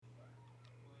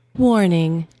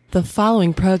Warning. The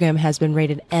following program has been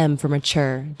rated M for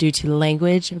mature due to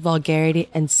language, vulgarity,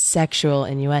 and sexual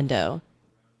innuendo.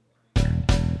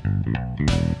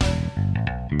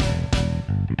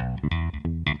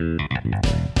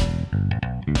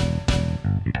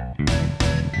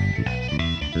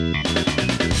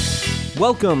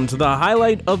 Welcome to the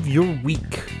highlight of your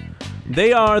week.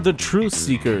 They are the truth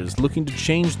seekers looking to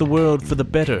change the world for the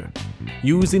better.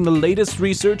 Using the latest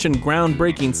research and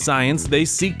groundbreaking science, they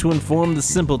seek to inform the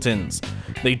simpletons.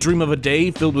 They dream of a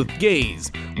day filled with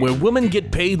gays, where women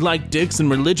get paid like dicks and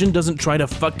religion doesn't try to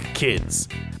fuck kids.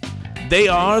 They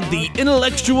are the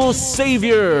intellectual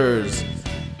saviors.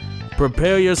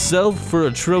 Prepare yourself for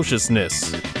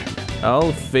atrociousness.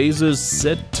 All phasers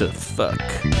set to fuck.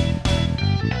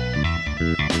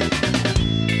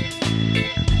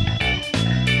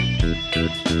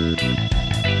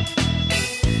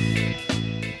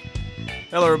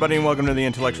 Hello everybody and welcome to the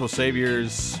Intellectual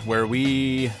Saviors, where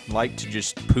we like to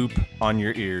just poop on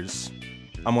your ears.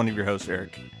 I'm one of your hosts,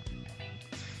 Eric.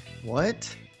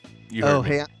 What? You heard me.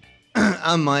 Hey,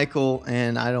 I'm Michael,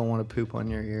 and I don't want to poop on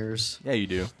your ears. Yeah, you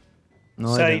do.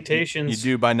 No, Salutations.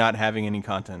 You do by not having any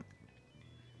content.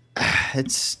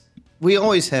 We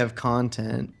always have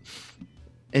content.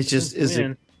 It's just is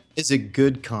when? it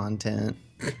good content?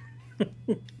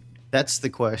 That's the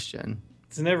question.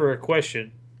 It's never a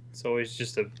question. It's always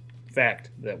just a fact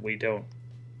that we don't.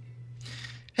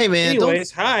 Hey man.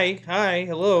 Anyways, hi,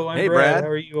 hello. I'm Hey, Brad. Brad. How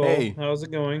are you all? Hey. How's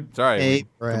it going? Sorry, Hey, we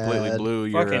Brad. completely blew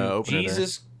your Fucking opener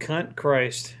Jesus, cunt,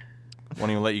 Christ. there.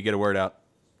 Won't even let you get a word out.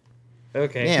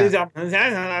 Okay.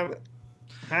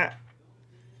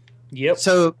 Yep.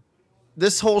 So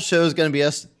this whole show is going to be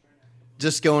us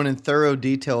just going in thorough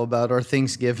detail about our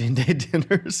Thanksgiving Day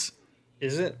dinners.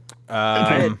 Is it?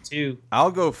 I had two.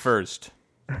 I'll go first.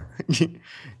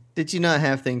 Did you not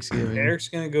have Thanksgiving? Eric's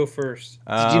gonna go first.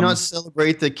 Did you not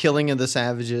celebrate the killing of the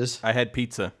savages? I had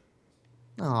pizza.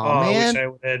 Oh, I man. wish I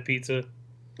would have had pizza.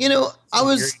 You know,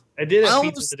 I did have I pizza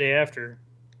almost- the day after.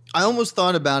 I almost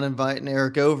thought about inviting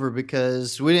Eric over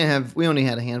because we only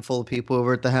had a handful of people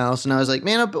over at the house, and I was like,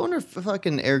 man, I wonder if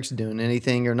fucking Eric's doing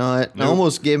anything or not. And I Nope.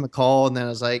 almost gave him a call, and then I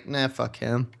was like, nah, fuck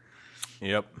him.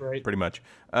 Yep, Right. pretty much.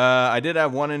 I did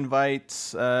have one invite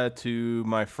to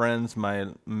my friends, my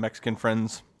Mexican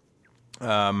friends'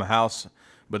 house,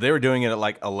 but they were doing it at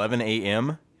like 11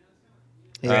 a.m.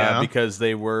 Because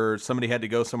somebody had to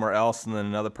go somewhere else, and then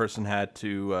another person had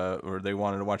to, or they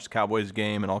wanted to watch the Cowboys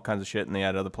game and all kinds of shit, and they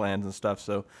had other plans and stuff.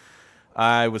 So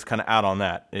I was kind of out on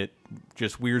that. It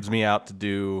just weirds me out to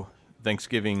do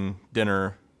Thanksgiving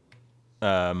dinner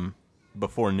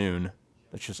before noon.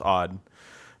 That's just odd.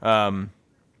 And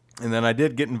then I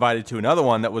did get invited to another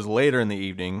one that was later in the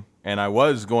evening, and I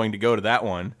was going to go to that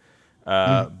one,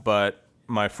 but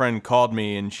my friend called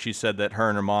me, and she said that her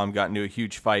and her mom got into a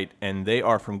huge fight, and they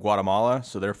are from Guatemala,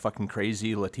 so they're fucking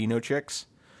crazy Latino chicks.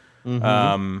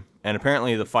 And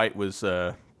apparently the fight was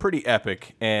pretty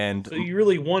epic. And So you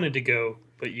really wanted to go,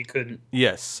 but you couldn't.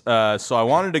 yes, so I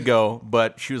wanted to go,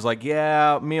 but she was like,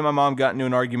 yeah, me and my mom got into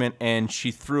an argument, and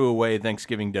she threw away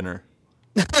Thanksgiving dinner.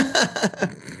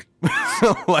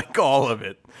 Like all of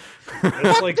it.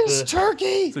 That's like This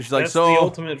turkey! So she's like, that's so the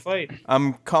ultimate fight.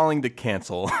 I'm calling to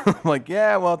cancel. I'm like,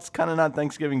 yeah, well, it's kind of not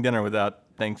Thanksgiving dinner without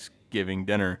Thanksgiving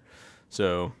dinner.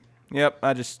 So, yep,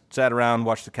 I just sat around,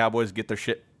 watched the Cowboys get their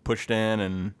shit pushed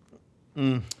in,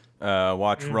 and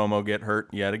watch Romo get hurt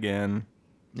yet again.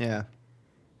 Yeah.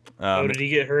 Did he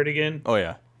get hurt again? Oh,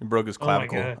 yeah. He broke his Oh my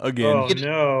clavicle God. again. Oh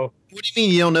no! What do you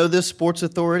mean you don't know this, Sports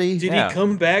Authority? Did Yeah. he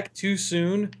come back too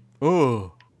soon?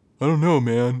 Oh, I don't know,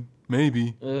 man.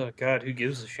 Maybe. Oh God, who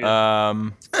gives a shit?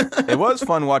 It was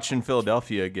fun watching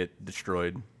Philadelphia get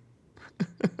destroyed.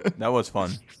 That was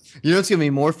fun. You know it's going to be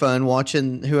more fun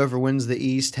watching whoever wins the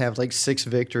East have like 6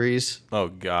 victories. Oh,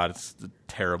 God, it's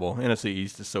terrible. NFC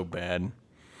East is so bad.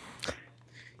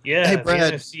 Yeah, Hey, the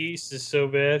Brad. NFC East is so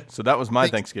bad. So that was my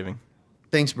Thanksgiving.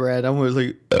 Thanks, Brad. I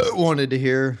really wanted to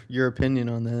hear your opinion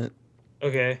on that.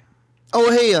 Okay. Oh,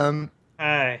 hey,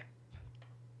 Hi.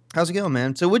 how's it going,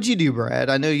 man? So what'd you do, Brad?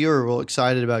 I know you were real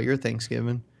excited about your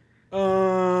Thanksgiving.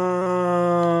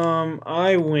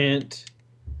 I went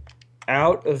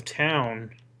out of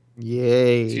town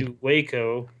Yay. to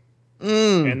Waco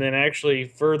Mm. and then actually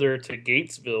further to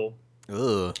Gatesville.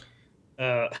 Ugh.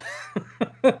 Uh,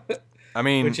 I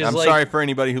mean, Which is I'm like- sorry for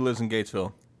anybody who lives in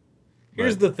Gatesville.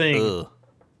 Here's but, the thing. Ugh.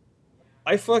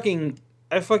 I fucking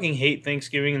hate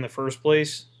Thanksgiving in the first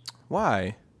place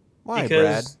Why? Why,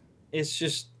 because Brad? it's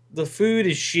just The food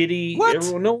is shitty. What?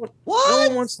 Everyone, no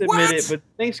one wants to admit it, but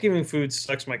Thanksgiving food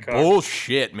sucks my cock.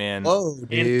 Bullshit, man. Whoa,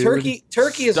 dude. And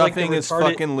turkey is like the Stuffing is retarded.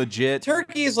 fucking legit.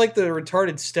 Turkey is like the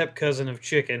retarded step cousin of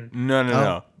chicken.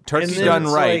 No. Turkey then done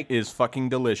it's right like, is fucking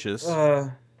delicious.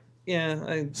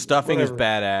 Yeah. Stuffing is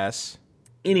whatever. badass.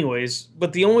 Anyways,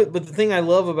 but the thing I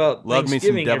love about Love me some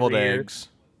Thanksgiving deviled every year, eggs.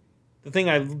 the thing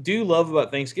I do love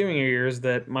about Thanksgiving every year is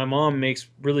that my mom makes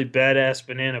really badass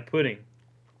banana pudding.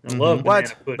 I love banana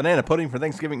pudding. Banana pudding for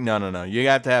Thanksgiving? No. You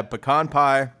have to have pecan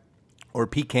pie or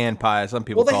pecan pie, some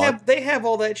people call it. They have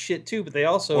all that shit too, but they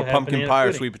also Or have pumpkin banana pie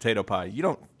pudding. or sweet potato pie. You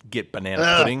don't get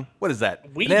banana pudding. What is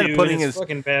that? Banana Banana pudding is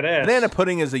fucking badass. Banana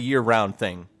pudding is a year-round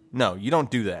thing. No, you don't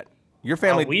do that. Your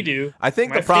family. We do. I think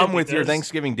My the problem family with your does.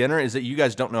 Thanksgiving dinner is that you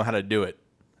guys don't know how to do it.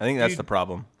 I think that's the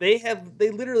problem. They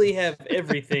literally have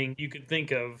everything you could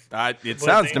think of. It But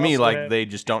sounds they to me also like have- they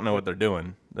just don't know what they're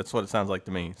doing. That's what it sounds like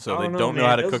to me. So they I don't know man.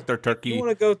 how to cook their turkey. You want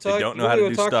to go talk? They don't know you how wanna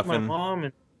to go do talk to my stuffing. mom,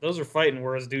 and those are fighting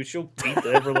words, dude. She'll beat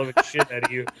the ever loving shit out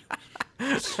of you.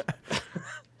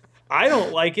 I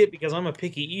don't like it because I'm a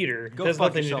picky eater. It Go has fuck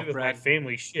nothing to yourself, do with Brad. my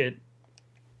family shit.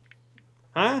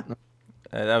 Huh?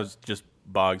 That was just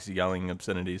Boggs yelling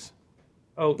obscenities.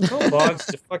 Oh, tell Boggs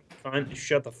to fucking cunt to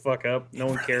shut the fuck up. No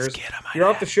one cares. get on my You're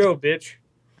off the show, bitch.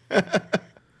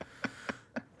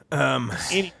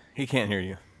 He can't hear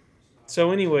you.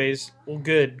 So, anyways, well,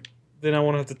 good. Then I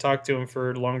won't have to talk to him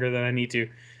for longer than I need to.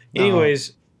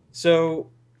 Anyways, so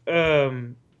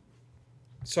I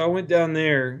went down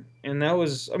there, and that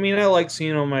was. I mean, I like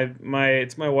seeing all my.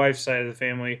 It's my wife's side of the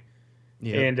family,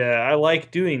 and I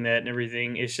like doing that and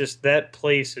everything. It's just that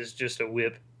place is just a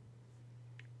whip.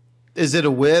 Is it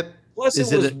a whip? Plus,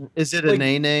 Is it a like-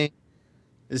 nay-nay?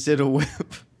 Is it a whip?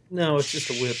 No, it's just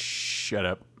a whip. Shut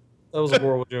up. That was a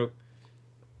horrible joke.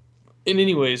 And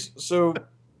anyways, so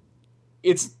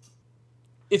it's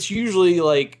usually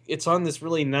like it's on this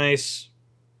really nice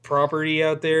property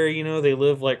out there, you know, they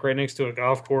live like right next to a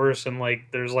golf course, and like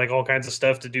there's like all kinds of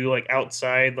stuff to do like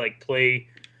outside, like play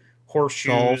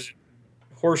horseshoes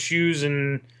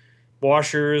and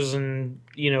washers, and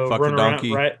you know, Fuck run the around,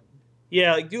 donkey. right?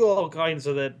 Yeah, like do all kinds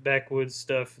of that backwoods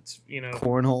stuff. It's, you know,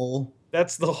 Cornhole.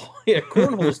 that's the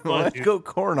cornhole's fun, Let's dude. go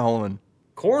cornholing.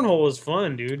 Cornhole is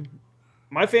fun, dude.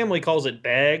 My family calls it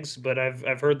bags, but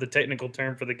I've heard the technical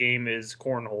term for the game is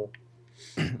cornhole.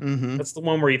 Mm-hmm. That's the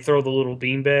one where you throw the little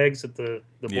bean bags at the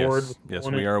board. Yes,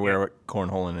 on we it. are aware Yeah. what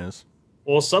cornholing is.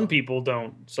 Well, some people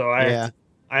don't, so I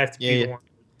have to be the one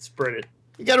to spread it.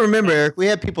 You got to remember, Eric, we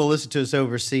have people listen to us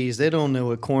overseas. They don't know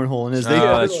what cornholing is.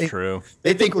 That's They true.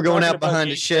 They think we're going talking out about behind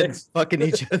the gay shed sex. fucking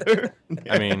each other.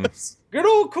 I mean, Good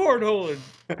old cornholing.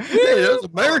 Hey, those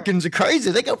Americans are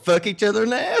crazy. They go fuck each other in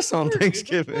the ass on They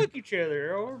Thanksgiving. fuck each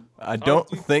other. Or I don't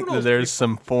do think that cornholes there's people.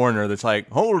 some foreigner that's like,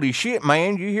 holy shit,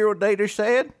 man, you hear what they just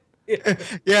said? Yeah,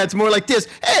 it's more like this.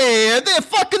 Hey, they're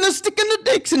fucking and sticking the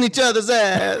dicks in each other's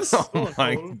ass. Oh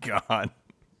my Cornhole. god.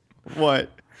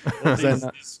 What? What that is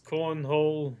not- this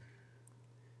cornhole?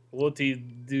 What do you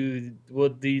do?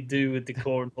 What do you do with the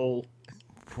cornhole?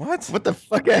 What? What the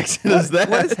fuck accent is that?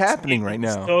 What is happening right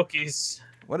now? Stockies.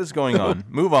 What is going on?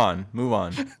 Move on.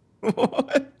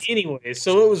 What? Anyway,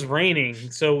 so it was raining,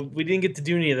 so we didn't get to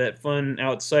do any of that fun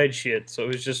outside shit. So it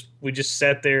was just we just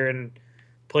sat there and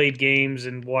played games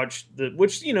and watched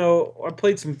which, you know, I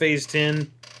played some Phase 10.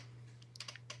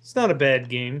 It's not a bad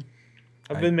game.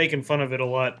 I've been making fun of it a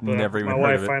lot, but Never even my heard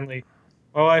wife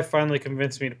of it. finally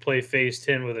convinced me to play Phase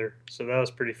 10 with her, so that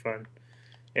was pretty fun.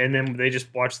 And then they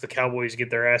just watched the Cowboys get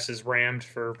their asses rammed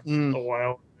for a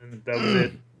while, and that was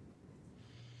it.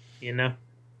 You know?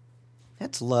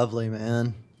 That's lovely,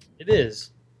 man. It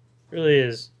is. It really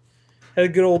is. Had a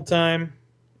good old time.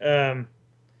 I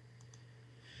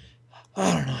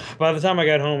don't know. By the time I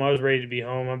got home, I was ready to be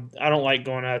home. I don't like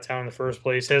going out of town in the first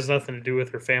place. It has nothing to do with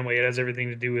her family. It has everything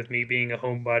to do with me being a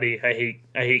homebody. I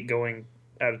hate going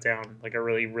out of town. Like, I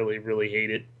really, really, really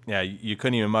hate it. Yeah, you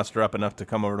couldn't even muster up enough to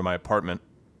come over to my apartment.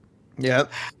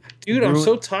 Yep. Dude, I'm Ruin-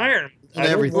 so tired. I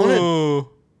don't everything. want it. Ooh.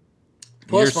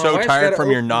 Plus, You're my so wife's tired gotta from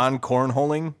your open-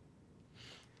 non-cornholing?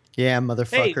 Yeah, Hey,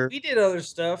 motherfucker. we did other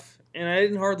stuff, and I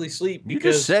didn't hardly sleep You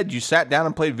because... just said you sat down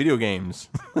and played video games.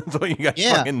 That's what you guys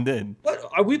Yeah. fucking did.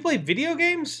 What? We played video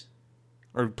games?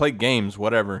 Or played games,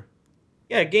 whatever.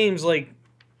 Yeah, games like,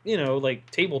 you know, like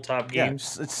tabletop Yeah,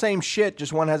 games. it's same shit,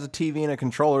 just one has a TV and a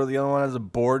controller, the other one has a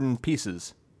board and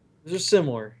pieces. They're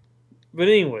similar. But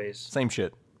anyways, Same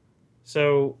shit.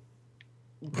 so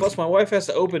plus my wife has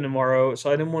to open tomorrow,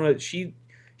 so I didn't want to.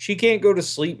 She can't go to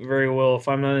sleep very well if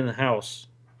I'm not in the house.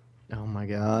 Oh my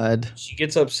god. She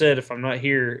gets upset if I'm not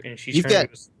here, and she's You've trying to got-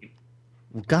 go to sleep.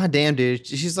 God damn, dude.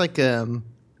 She's like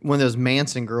one of those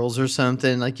Manson girls or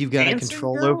something. Like you've got Manson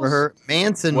control over girls? her.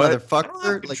 Manson, What? I don't have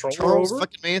motherfucker. Like control Charles over.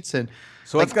 fucking Manson.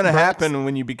 So Like, what's gonna bro, happen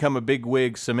when you become a big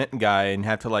wig cement guy and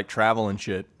have to like travel and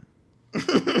shit?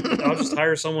 I'll just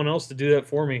hire someone else to do that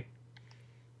for me.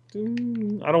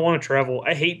 I don't want to travel.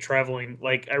 I hate traveling.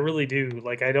 Like I really do.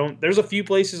 Like I don't. There's a few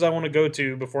places I want to go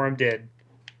to before I'm dead.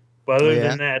 But Oh, other yeah?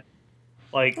 than that,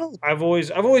 like Oh. I've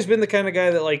always been the kind of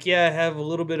guy that like I have a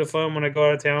little bit of fun when I go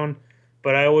out of town,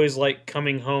 but I always like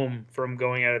coming home from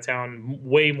going out of town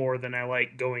way more than I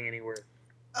like going anywhere.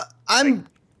 I'm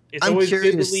It's I'm always good to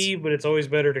curious. leave, but it's always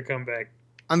better to come back.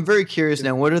 I'm very curious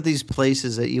now. What are these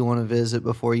places that you want to visit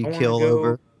before you I want to kill go.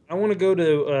 over? I want to go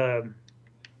to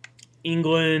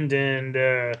England and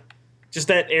just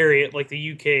that area, like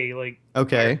the UK, like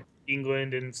Okay.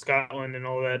 England and Scotland and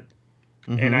all that.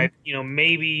 And Mm-hmm. I,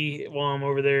 maybe while I'm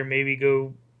over there, maybe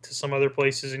go to some other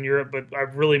places in Europe. But I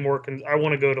really I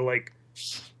want to go to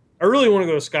I really want to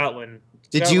go to Scotland.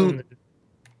 Did Scotland,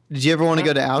 you ever want to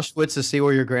go to Auschwitz to see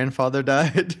where your grandfather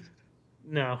died?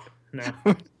 No, no.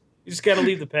 You just got to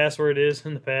leave the past where it is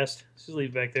in the past. Just leave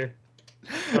it back there.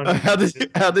 How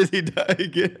did he die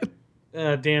again?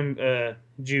 Damn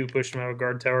Jew pushed him out of a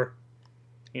guard tower.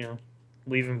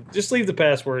 Leave him. Just leave the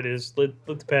past where it is. Let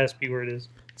the past be where it is.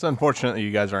 It's unfortunate that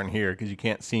you guys aren't here because you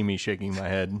can't see me shaking my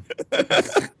head.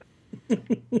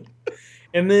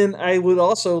 And then I would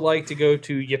also like to go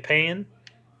to Japan.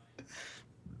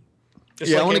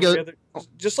 I want to go.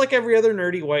 Just like every other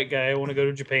nerdy white guy, I want to go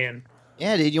to Japan.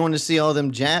 Yeah, dude, you want to see all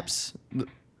them Japs?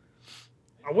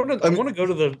 I want to go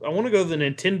to the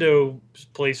Nintendo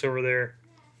place over there.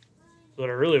 That's what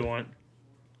I really want.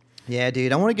 Yeah,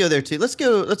 dude, I want to go there too. Let's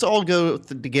go. Let's all go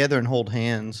together and hold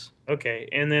hands. Okay,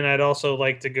 and then I'd also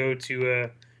like to go to,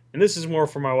 and this is more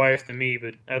for my wife than me,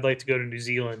 but I'd like to go to New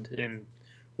Zealand and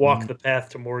walk the path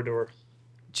to Mordor.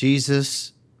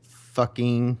 Jesus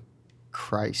fucking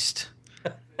Christ.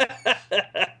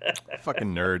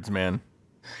 Fucking nerds, man.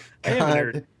 I am a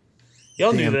nerd.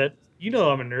 Y'all knew Damn. that. You know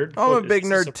I'm a nerd. I'm What, a big is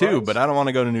this nerd too, surprise? but I don't want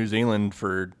to go to New Zealand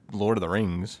for Lord of the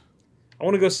Rings. I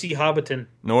want to go see Hobbiton.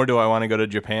 Nor do I want to go to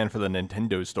Japan for the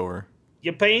Nintendo store.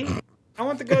 Japan? I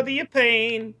want to go to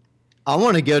Japan. I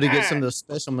want to go to get some of those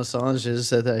special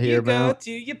massages that I hear You go about.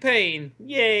 to Japan.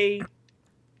 Yay.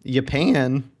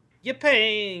 Japan.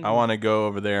 Japan. I want to go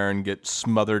over there and get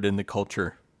smothered in the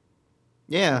culture.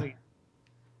 Yeah.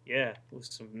 Yeah, with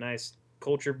some nice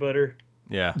culture butter.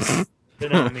 Yeah.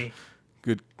 Put on me.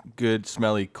 Good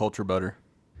smelly culture butter.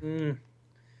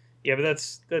 Yeah, but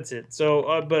that's it.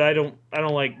 So, but I don't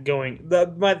like going. The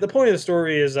point of the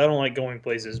story is I don't like going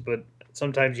places, but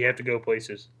sometimes you have to go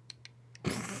places.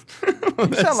 You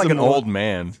sound like an old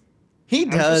man. He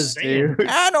does, just saying. dude.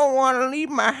 I don't want to leave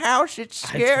my house. It's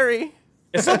scary.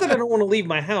 It's not that I don't want to leave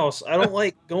my house. I don't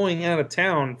like going out of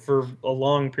town for a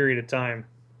long period of time.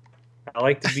 I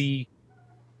like to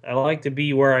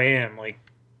be where I am. Like,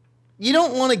 You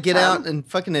don't want to get out and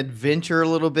fucking adventure a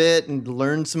little bit and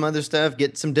learn some other stuff,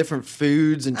 get some different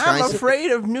foods and try some.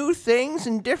 afraid of new things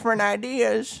and different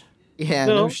ideas. Yeah,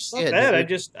 no, no it's shit. not that.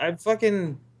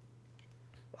 Dude.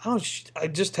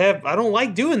 I don't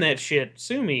like doing that shit.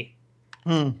 Sue me.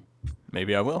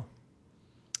 Maybe I will.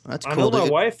 That's I cool. know my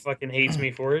dude. wife fucking hates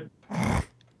me for it.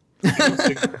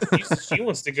 She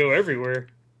wants to go everywhere.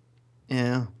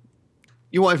 Yeah.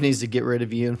 Your wife needs to get rid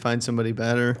of you and find somebody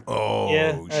better. Oh,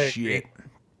 Yeah, I shit.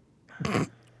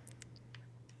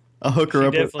 I'll hook her She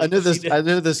up with. definitely- I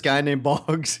know this guy named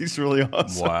Boggs. He's really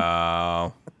awesome.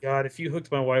 Wow. God, if you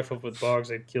hooked my wife up with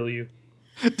Boggs, I'd kill you.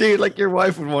 Dude, like your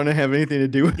wife would want to have anything to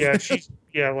do with Yeah,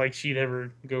 it. like she'd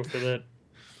ever go for that.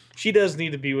 She does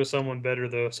need to be with someone better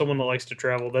though, someone that likes to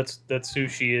travel. That's who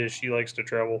she is. She likes to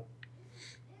travel.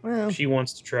 Well, She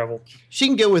wants to travel. she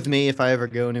can go with me if I ever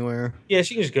go anywhere. Yeah,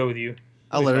 she can just go with you.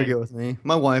 I'll Be let her fine. go with me.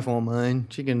 My wife won't mind.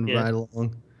 She can Yeah. ride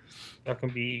along. Y'all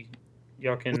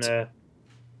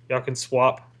can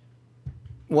swap.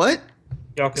 What?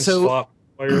 Y'all can So- swap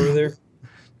while you're over there.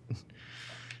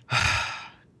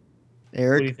 What do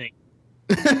you Eric?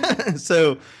 think?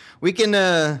 So we can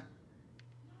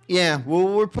yeah,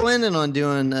 well we're planning on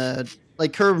doing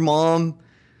like her mom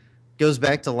goes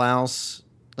back to Laos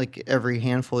like every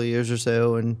handful of years or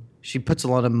so, and she puts a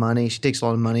lot of money, she takes a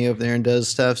lot of money over there and does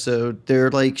stuff. So they're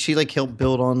like she like helped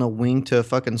build on a wing to a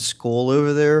fucking school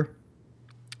over there.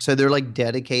 So they're like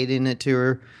dedicating it to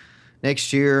her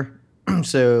next year.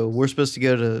 So we're supposed to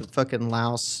go to fucking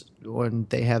Laos when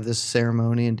they have this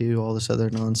ceremony and do all this other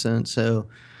nonsense. So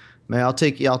man,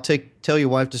 tell your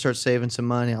wife to start saving some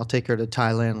money. I'll take her to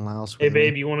Thailand and Laos. Hey with me.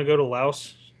 babe, you want to go to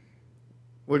Laos?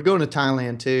 We're going to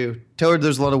Thailand too. Tell her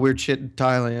there's a lot of weird shit in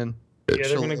Thailand. Yeah,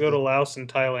 they're gonna go to Laos and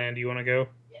Thailand. Do you want to go?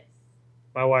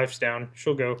 My wife's down.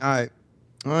 She'll go. All right.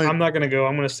 All right. I'm not gonna go.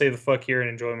 I'm gonna stay the fuck here and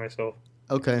enjoy myself.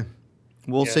 Okay.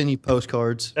 We'll Yeah. send you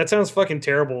postcards. That sounds fucking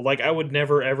terrible. Like, I would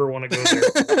never ever want to go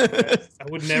there. I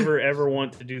would never ever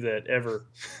want to do that ever.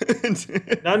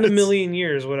 Not in a million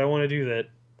years would I want to do that.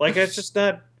 Like, it's just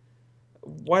not.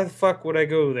 Why the fuck would I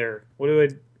go there? What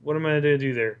am I gonna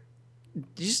do there?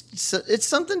 It's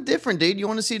something different, dude. You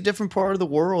want to see a different part of the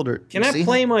world, or Can I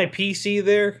play my PC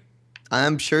there?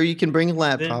 I'm sure you can bring a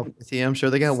laptop with you. I'm sure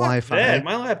they got Wi-Fi. That.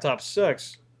 My laptop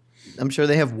sucks. I'm sure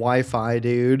they have Wi-Fi,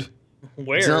 dude.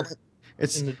 Where?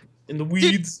 It's in the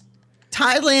weeds. Dude,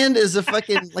 Thailand is a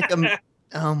fucking like a.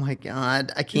 Oh my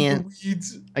god, I can't. In the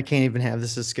weeds. I can't even have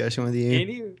this discussion with you. Can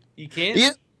you? You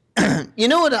can't. You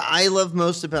know what I love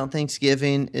most about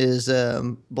Thanksgiving is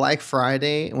Black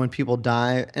Friday when people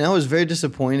die, and I was very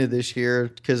disappointed this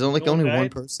year because only one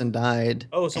person died.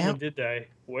 Oh, someone did die.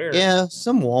 Where? Yeah,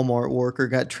 some Walmart worker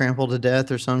got trampled to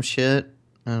death or some shit.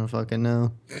 I don't fucking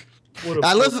know. What a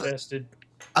protested.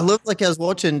 I love like I was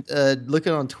watching,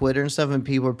 looking on Twitter and stuff, and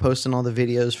people were posting all the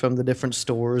videos from the different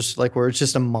stores, like where it's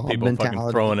just a mob people mentality.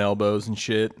 Fucking throwing elbows and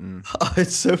shit. And oh,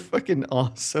 it's so fucking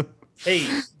awesome. Hey,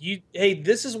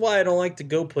 this is why I don't like to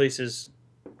go places.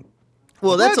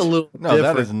 Well, that's a little no,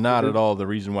 different. That is not at all the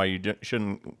reason why you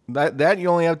shouldn't. That you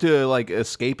only have to like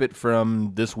escape it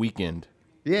from this weekend.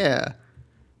 Yeah.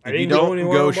 If you don't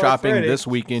go shopping this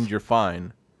weekend, you're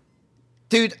fine.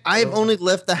 Dude, I've only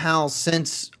left the house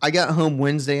since I got home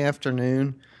Wednesday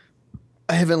afternoon.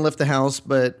 I haven't left the house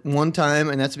but one time,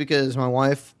 and that's because my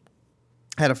wife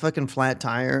had a fucking flat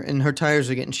tire, and her tires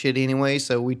are getting shitty anyway,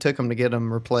 so we took them to get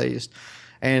them replaced.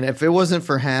 And if it wasn't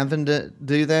for having to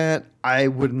do that, I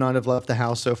would not have left the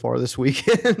house so far this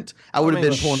weekend. I would have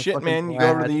been pulling shit, man. You go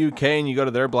over to the UK and you go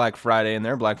to their Black Friday, and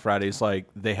their Black Friday is like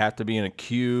they have to be in a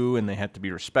queue and they have to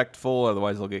be respectful,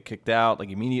 otherwise they'll get kicked out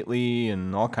like immediately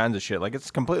and all kinds of shit. Like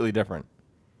it's completely different.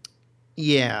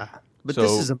 Yeah, but so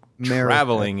this is America.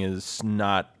 Traveling is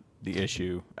not the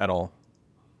issue at all.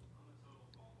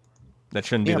 That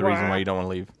shouldn't be the reason why you don't want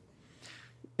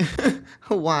to leave.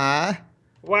 Why?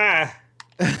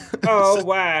 Oh,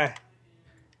 why?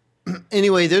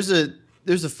 Anyway, there's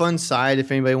a fun site if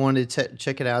anybody wanted to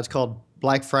check it out. It's called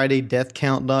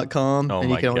blackfridaydeathcount.com, and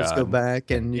you can always go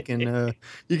back and you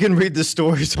can read the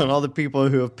stories on all the people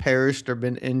who have perished or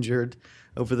been injured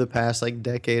over the past like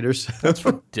decade or so. That's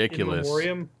ridiculous.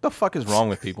 What the fuck is wrong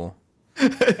with people?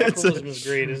 Capitalism is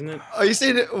great, isn't it? Are you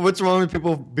saying what's wrong with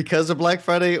people because of Black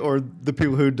Friday, or the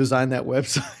people who designed that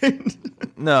website?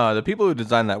 No, the people who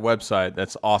designed that website,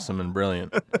 that's awesome and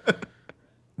brilliant.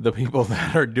 The people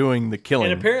that are doing the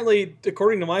killing. And apparently,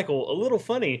 according to Michael, a little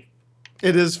funny.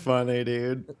 It is funny,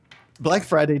 dude. Black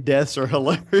Friday deaths are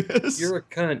hilarious. You're a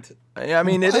cunt. I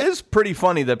mean, it is pretty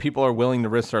funny that people are willing to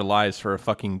risk their lives for a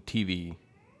fucking TV.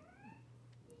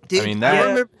 Dude,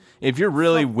 I mean, if you're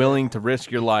really willing to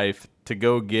risk your life to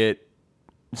go get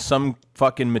some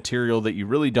fucking material that you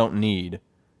really don't need,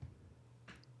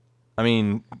 I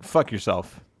mean, fuck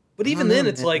yourself. But even then,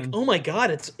 it's like, oh my god,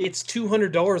 it's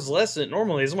 $200 less than it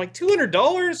normally is. I'm like,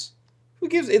 $200? Who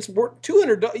gives? It's worth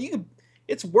 $200.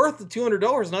 It's worth the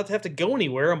 $200 not to have to go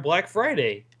anywhere on Black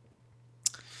Friday.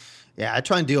 Yeah, I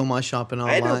try and do all my shopping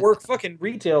online. I had to work fucking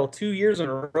retail 2 years in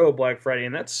a row Black Friday,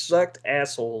 and that sucked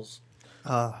assholes.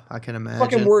 I can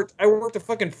imagine. I worked a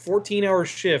fucking 14-hour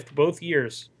shift both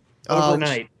years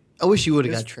overnight. I wish you would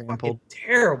have got trampled.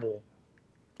 Terrible.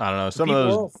 I don't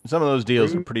know. Some of those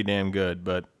deals are pretty damn good,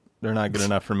 but they're not good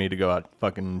enough for me to go out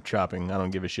fucking shopping. I don't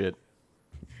give a shit.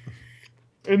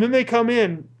 And then they come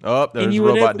in. Oh, there's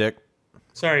Robot Dick.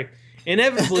 Sorry.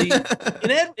 Inevitably,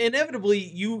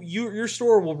 your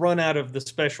store will run out of the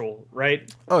special,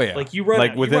 right? Oh yeah. Like you run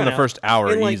like within the first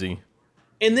hour, easy.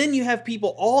 And then you have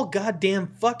people all goddamn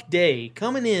fuck day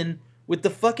coming in with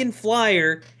the fucking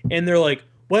flyer, and they're like,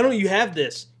 "Why don't you have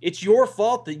this? It's your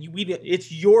fault that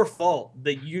It's your fault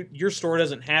that your store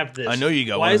doesn't have this. I know you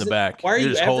got one in the back. Why are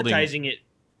you advertising it?"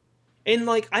 And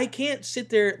like, I can't sit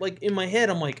there like in my head.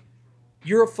 I'm like,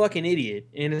 "You're a fucking idiot,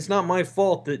 and it's not my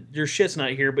fault that your shit's not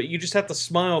here." But you just have to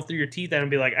smile through your teeth at and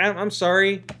be like, "I'm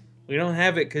sorry, we don't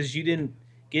have it because you didn't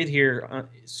get here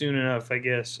soon enough." I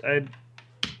guess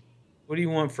What do you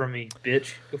want from me,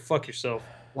 bitch? Go fuck yourself.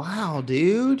 Wow,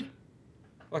 dude.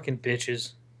 Fucking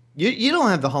bitches. You don't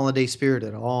have the holiday spirit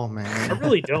at all, man. I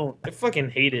really don't. I fucking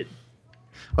hate it.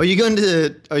 Are you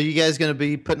guys going to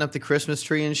be putting up the Christmas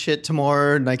tree and shit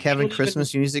tomorrow, and like having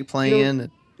Christmas music playing?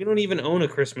 We don't even own a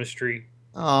Christmas tree.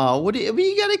 Oh,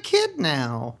 you got a kid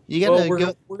now. You got to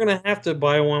We're going to have to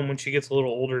buy one when she gets a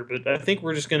little older, but I think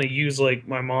we're just going to use like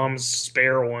my mom's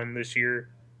spare one this year.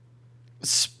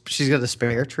 She's got a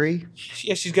spare tree.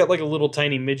 Yeah, she's got like a little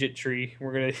tiny midget tree.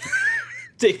 We're gonna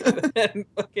take that and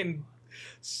fucking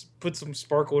put some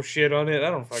sparkle shit on it.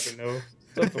 I don't fucking know.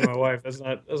 It's up to my wife. That's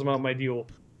not my deal.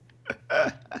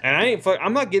 And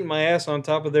I'm not getting my ass on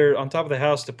top of the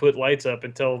house to put lights up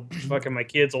until fucking my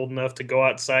kid's old enough to go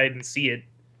outside and see it.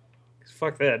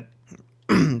 Fuck that.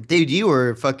 Dude,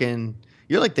 you're like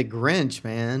the Grinch,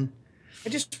 man. I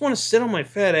just want to sit on my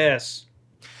fat ass.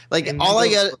 Like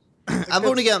I've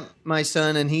only got my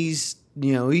son, and he's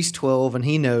 12, and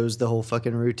he knows the whole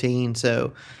fucking routine.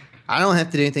 So I don't have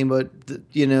to do anything but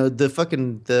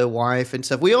the wife and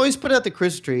stuff. We always put out the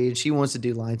Christmas tree, and she wants to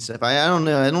do light stuff. I don't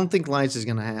know. I don't think lights is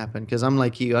gonna happen because I'm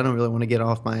like you. I don't really want to get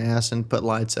off my ass and put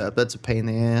lights up. That's a pain in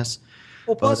the ass.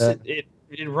 Well, plus it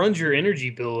runs your energy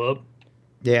bill up.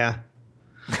 Yeah.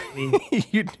 I mean,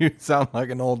 You do sound like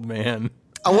an old man.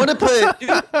 I want to put.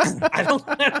 I don't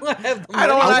have the money. I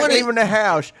don't like leaving the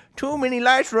house. Too many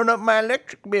lights run up my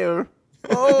electric bill.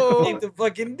 Oh, What to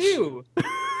fucking do?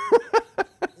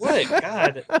 What?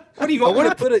 God. What do you want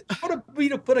me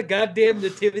to put a goddamn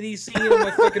nativity scene on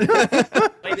my fucking light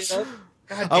it up?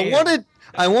 God damn.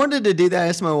 I wanted to do that. I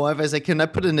asked my wife. I was like, "Can I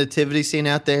put a nativity scene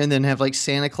out there and then have like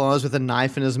Santa Claus with a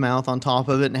knife in his mouth on top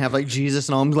of it, and have like Jesus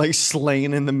and I'm like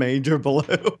slaying in the manger below?"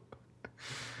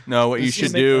 no, what you Let's should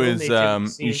just make do our own is nativity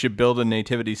scene. you should build a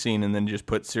nativity scene and then just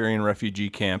put Syrian refugee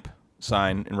camp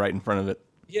sign right in front of it.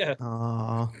 Yeah.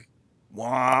 Aw.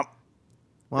 Womp.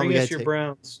 Why Bring we us gotta your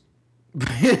Browns.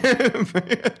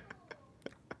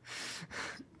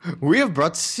 We have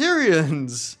brought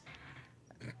Syrians.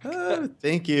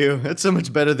 Thank you. That's so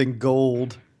much better than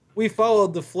gold. We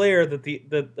followed the flare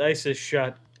that ISIS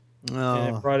shot, and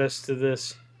Oh, it brought us to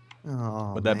this.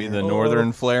 Would that be man. the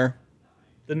northern flare?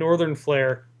 The northern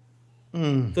flare,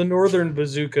 Mm, the northern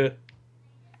bazooka,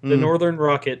 the northern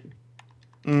rocket,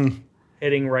 mm,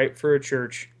 heading right for a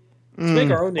church. Let's mm.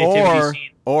 make our own nativity Or scene.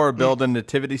 or build a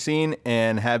nativity scene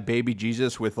and have baby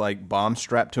Jesus with like bombs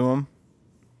strapped to him.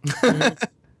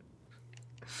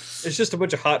 It's just a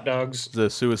bunch of hot dogs. The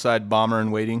suicide bomber in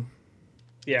waiting.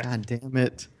 Yeah, God damn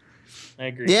it. I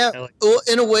agree. Yeah, I like well,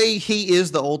 in a way, he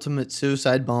is the ultimate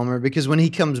suicide bomber because when he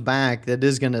comes back, that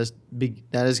is gonna be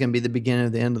the beginning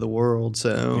of the end of the world.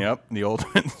 So, Yep, the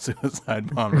ultimate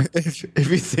suicide bomber. if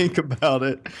you think about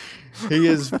it, he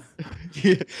is.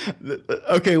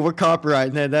 Okay, we're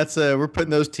copyrighting that. That's we're putting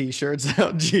those T-shirts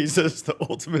out. Jesus, the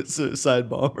ultimate suicide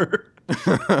bomber.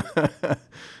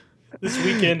 This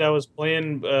weekend I was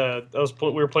playing. We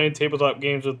were playing tabletop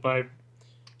games with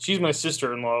she's my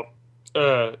sister-in-law,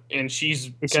 and she's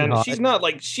hot? she's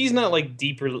not like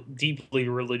deeply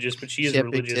religious, but she is She have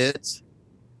big religious. tits?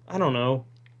 I don't know.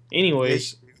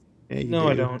 Anyways, Yeah, you no,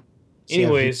 I do. don't. She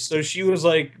have Anyways, so she was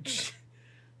like,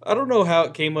 I don't know how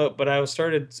it came up, but I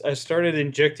started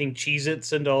injecting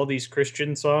Cheez-Its into all these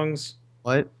Christian songs,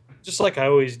 What? just like I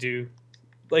always do.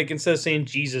 Like instead of saying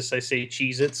Jesus, I say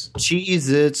Cheez-Its.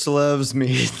 Cheez-Its loves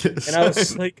me. And I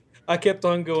was like, I kept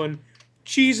on going,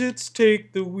 Cheez-Its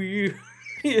take the wheel.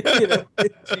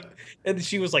 And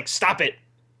she was like, stop it.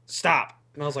 Stop.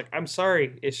 And I was like, I'm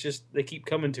sorry. It's just they keep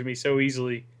coming to me so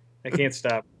easily. I can't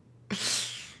stop.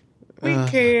 We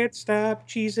can't stop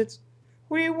Cheez-Its.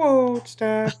 We won't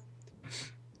stop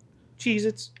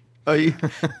Cheez-Its. Oh, you.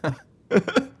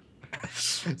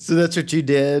 So that's what you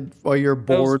did while you're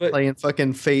bored playing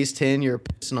fucking Phase 10. You're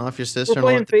pissing off your sister We're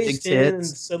and all playing the Phase big 10 and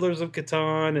tits Settlers of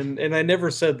Catan, and I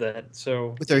never said that.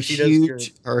 So with her she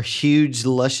does hear huge,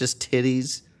 luscious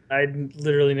titties. it. I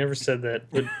literally never said that.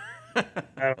 But I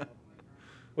don't know.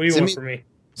 What do you Send want me- from me?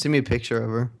 Send me a picture of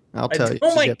her. I'll tell you. Oh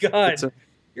she's my got big god, tits or-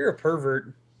 you're a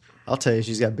pervert. I'll tell you,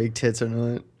 she's got big tits or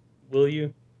not. Will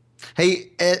you?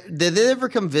 Hey, did they ever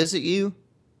come visit you?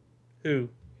 Who?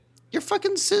 Your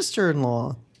fucking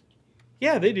sister-in-law.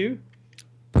 Yeah, they do.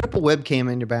 Put up a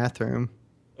webcam in your bathroom.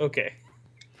 Okay.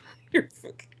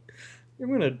 I'm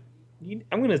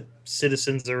gonna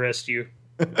citizens arrest you.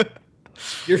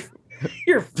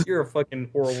 You're a fucking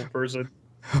horrible person.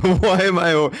 Why am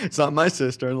I? It's not my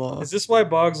sister-in-law. Is this why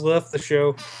Boggs left the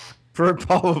show?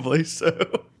 Probably so.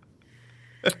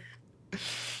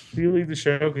 Do you leave the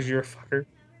show because you're a fucker?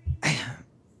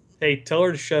 Hey, tell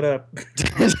her to shut up.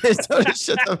 Tell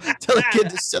the kid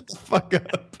to shut the fuck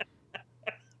up.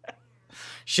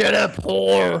 Shut up,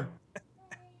 whore.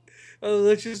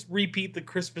 Let's just repeat the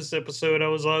Christmas episode I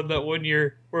was on that one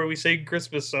year where we sang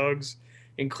Christmas songs,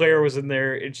 and Claire was in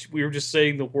there, and we were just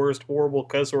saying the worst, horrible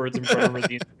cuss words in front of her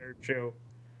the entire show.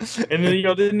 And then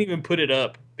didn't even put it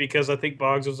up because I think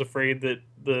Boggs was afraid that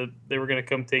they were gonna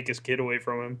come take his kid away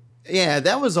from him. Yeah,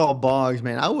 that was all Boggs,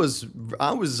 man. I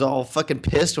was all fucking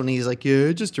pissed when he's like, "Yeah,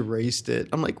 I just erased it."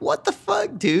 I'm like, "What the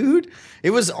fuck, dude?"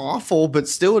 It was awful, but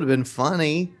still would have been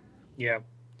funny. Yeah.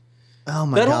 Oh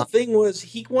my That whole god. thing was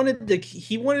he wanted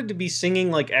to be singing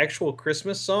like actual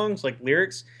Christmas songs, like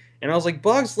lyrics, and I was like,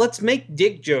 Boggs, let's make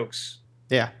dick jokes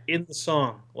Yeah. in the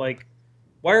song. Like,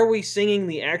 why are we singing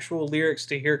the actual lyrics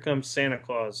to Here Comes Santa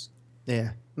Claus?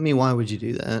 Yeah. I mean, why would you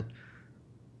do that?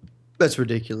 That's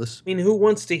ridiculous. I mean, who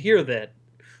wants to hear that?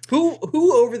 Who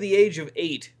over the age of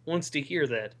 8 wants to hear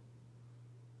that?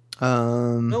 No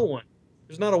Um one.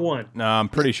 There's not a one. No, I'm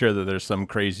pretty sure that there's some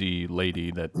crazy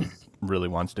lady that really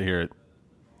wants to hear it.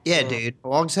 yeah, Ugh. dude.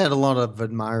 Boggs had a lot of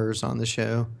admirers on the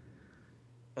show.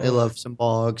 They Ugh. love some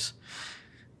Boggs.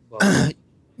 Well,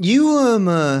 You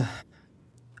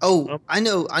oh, um, I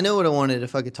know what I wanted to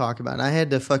fucking talk about. I had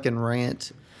to fucking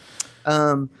rant.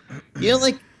 Um,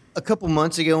 like a couple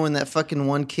months ago when that fucking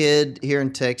one kid here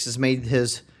in Texas made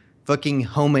his fucking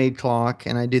homemade clock,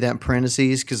 and I do that in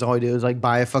parentheses because all I do is like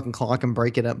buy a fucking clock and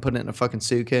break it up and put it in a fucking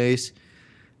suitcase.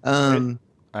 right? Um,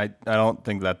 I don't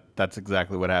think that's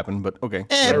exactly what happened, but okay.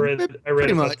 eh, I read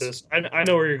pretty about much. this. I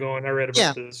know where you're going. I read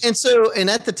Yeah. about this. And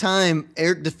at the time,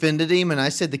 Eric defended him, and I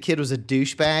said the kid was a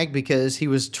douchebag because he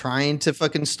was trying to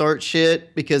fucking start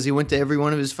shit because he went to every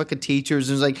one of his fucking teachers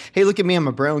and was like, "Hey, look at me, I'm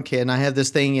a brown kid, and I have this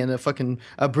thing in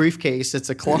a briefcase. It's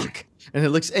a clock." And it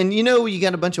looks, and you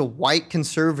got a bunch of white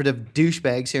conservative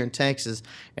douchebags here in Texas,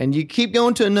 and you keep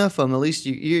going to enough of them. At least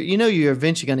you're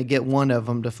eventually going to get one of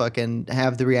them to fucking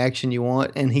have the reaction you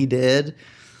want, and he did.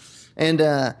 And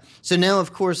so now,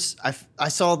 of course, I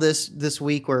saw this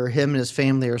week where him and his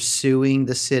family are suing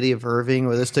the city of Irving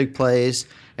where this took place,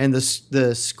 and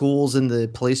the schools and the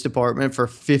police department for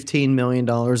 $15 million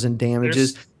in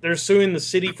damages. They're suing the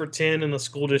city for 10 and the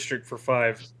school district for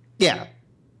 5. Yeah.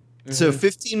 So Mhm.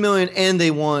 15 million, and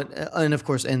they want, and of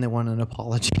course, and they want an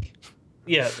apology.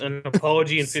 Yeah, an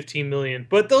apology and 15 million.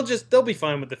 But they'll be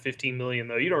fine with the 15 million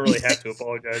though. You don't really have to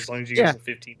apologize as long as you Yeah. get the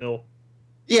 15 mil.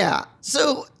 Yeah.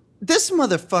 So this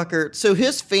motherfucker, so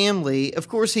his family, of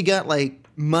course, he got like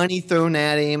money thrown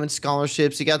at him and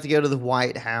scholarships. He got to go to the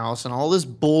White House and all this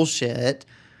bullshit,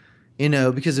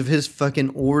 because of his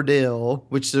fucking ordeal,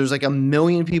 which there's like a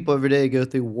million people every day go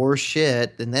through worse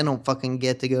shit, and they don't fucking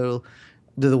get to go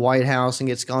to the White House and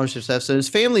get scholarship stuff. So his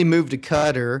family moved to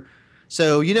Qatar.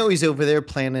 So, he's over there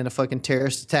planning a fucking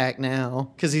terrorist attack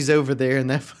now because he's over there in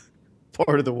that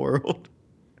part of the world.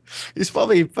 He's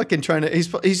probably fucking trying to.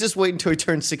 He's just waiting until he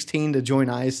turns 16 to join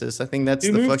ISIS. I think that's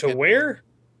You the moved to fucking where?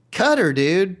 Qatar,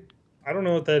 dude. I don't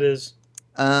know what that is.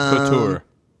 Couture.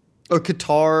 Or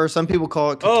Qatar. Some people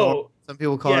call it Qatar. Oh, Some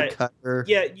people call it Qatar.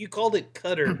 Yeah, you called it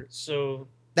Cutter, so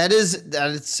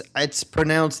It's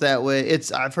pronounced that way.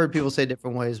 I've heard people say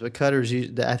different ways, but Qatar's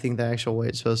I think the actual way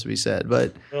it's supposed to be said.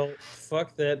 But well,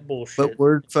 fuck that bullshit. but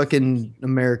we're fucking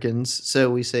Americans, so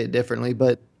we say it differently.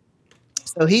 But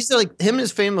so he's like, him and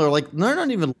his family are like, they're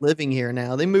not even living here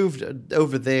now. They moved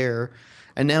over there,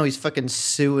 and now he's fucking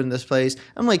suing this place.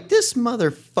 I'm like, this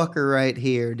motherfucker right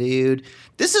here, dude.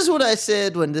 This is what I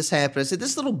said when this happened. I said,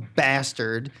 this little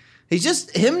bastard. He's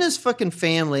just him and his fucking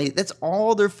family. That's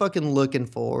all they're fucking looking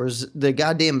for is the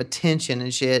goddamn attention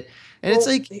and shit. And it's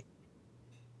like,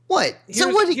 what? So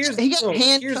what? He got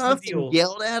handcuffed and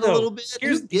yelled at a little bit.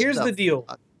 Here's the deal.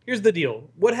 Here's the deal.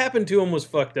 What happened to him was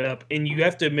fucked up, and you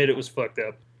have to admit it was fucked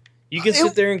up. You can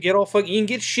sit there and get all fuck. You can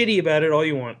get shitty about it all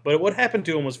you want, but what happened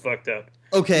to him was fucked up.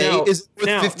 Okay, now, is it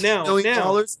worth $15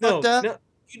 million fucked up? No,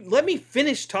 let me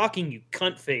finish talking, you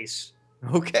cunt face.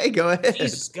 Okay, go ahead.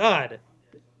 Jesus God.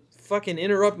 Fucking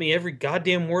interrupt me every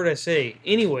goddamn word I say.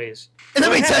 Anyways. And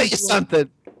let me tell you something.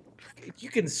 You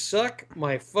can suck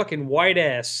my fucking white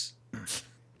ass.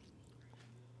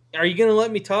 Are you gonna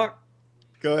let me talk?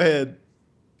 Go ahead.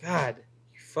 God,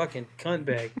 you fucking cunt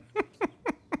bag.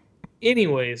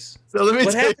 Anyways. So let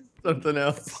me tell you something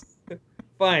else.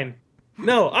 Fine.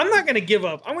 No, I'm not gonna give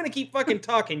up. I'm gonna keep fucking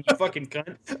talking, you fucking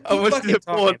cunt. I want you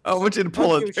to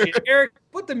pull it. Shit. Eric,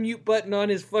 put the mute button on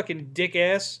his fucking dick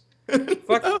ass.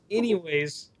 Fuck.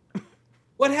 Anyways,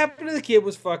 what happened to the kid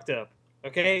was fucked up.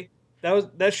 Okay,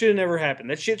 that should have never happened.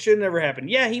 That shit should have never happened.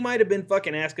 Yeah, he might have been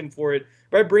fucking asking for it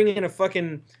by bringing in a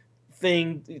fucking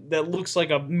thing that looks like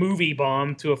a movie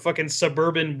bomb to a fucking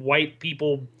suburban white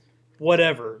people,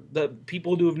 whatever. The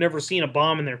people who have never seen a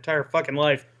bomb in their entire fucking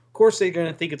life. Of course, they're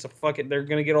gonna think it's a fucking. They're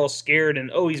gonna get all scared and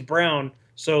he's brown,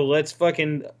 so let's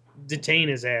fucking detain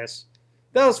his ass.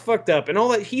 That was fucked up, and all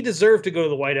that. He deserved to go to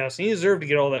the White House, and he deserved to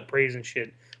get all that praise and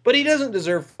shit. But he doesn't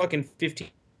deserve fucking 15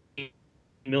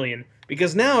 million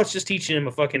because now it's just teaching him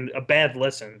a bad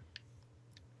lesson.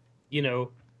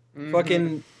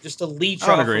 fucking just to leech I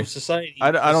don't off agree. of society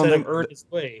I don't instead think of earn its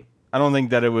way. I don't think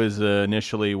that it was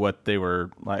initially what they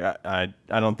were like. I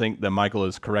don't think that Michael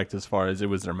is correct as far as it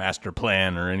was their master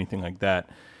plan or anything like that.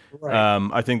 Right.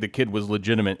 I think the kid was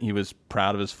legitimate. He was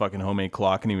proud of his fucking homemade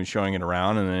clock, and he was showing it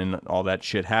around. And then all that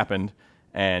shit happened.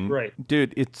 And Right.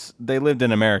 dude, they lived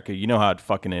in America. You know how it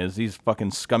fucking is. These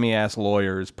fucking scummy ass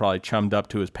lawyers probably chummed up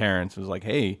to his parents. It was like,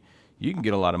 hey, you can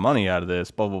get a lot of money out of this.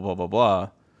 Blah blah blah blah blah.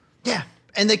 Yeah,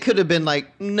 and they could have been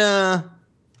like, nah.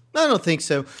 I don't think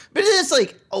so. But it's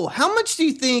like, oh, how much do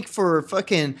you think for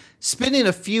fucking spending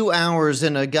a few hours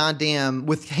in a goddamn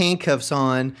with handcuffs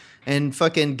on and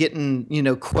fucking getting,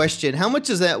 questioned? How much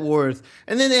is that worth?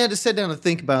 And then they had to sit down and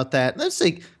think about that. That's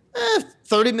like,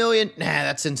 30 million? Nah,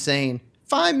 that's insane.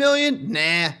 5 million?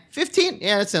 Nah. 15?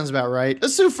 Yeah, that sounds about right.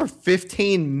 Let's sue for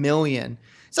 15 million.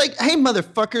 It's like, hey,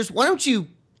 motherfuckers, why don't you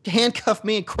handcuff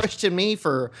me and question me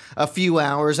for a few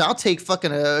hours? I'll take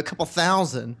fucking a couple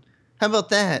thousand. How about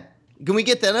that? Can we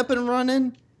get that up and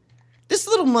running? This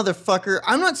little motherfucker,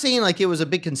 I'm not saying like it was a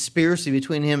big conspiracy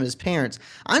between him and his parents.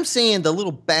 I'm saying the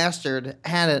little bastard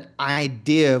had an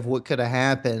idea of what could have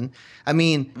happened. I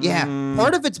mean, yeah,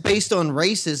 part of it's based on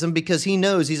racism because he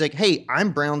knows, he's like, hey,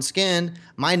 I'm brown skinned.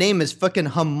 My name is fucking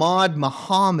Hamad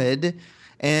Muhammad,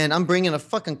 and I'm bringing a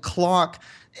fucking clock.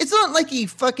 It's not like he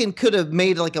fucking could have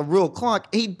made like a real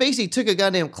clock. He basically took a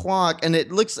goddamn clock, and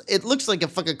it looks like a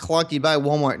fucking clock you buy at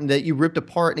Walmart and that you ripped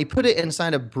apart, and he put it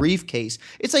inside a briefcase.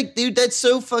 It's like, dude, that's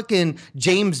so fucking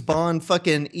James Bond,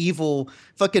 fucking evil,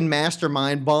 fucking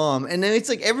mastermind bomb. And then it's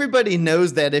like everybody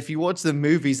knows that if you watch the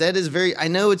movies, that is very. I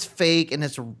know it's fake and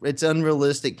it's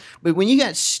unrealistic, but when you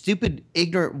got stupid,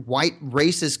 ignorant, white,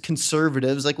 racist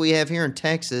conservatives like we have here in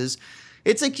Texas.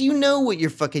 It's like you know what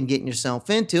you're fucking getting yourself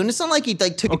into, and it's not like he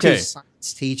like took it to a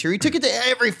science teacher. He took it to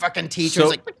every fucking teacher. So,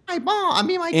 He's like, my mom, I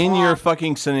mean my in clock. your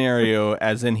fucking scenario,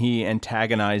 as in he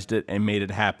antagonized it and made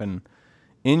it happen.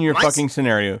 In your fucking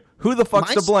scenario, who the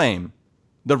fuck's to blame?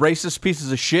 The racist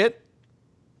pieces of shit,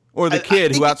 or the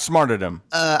kid who outsmarted him?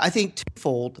 I think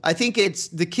twofold. I think it's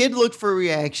the kid looked for a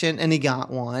reaction and he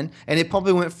got one, and it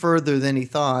probably went further than he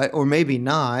thought, or maybe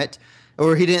not.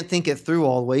 Or he didn't think it through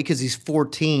all the way because he's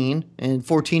 14, and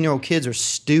 14-year-old kids are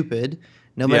stupid,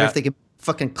 no matter if they can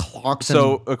fucking clocks.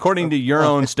 So, according to your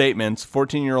own statements,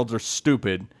 14-year-olds are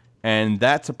stupid, and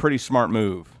that's a pretty smart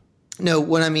move. No,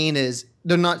 what I mean is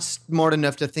they're not smart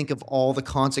enough to think of all the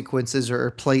consequences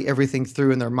or play everything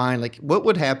through in their mind. Like, what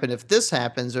would happen if this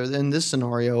happens, or in this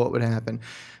scenario, what would happen?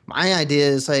 My idea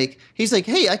is like, he's like,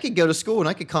 hey, I could go to school and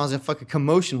I could cause a fucking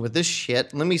commotion with this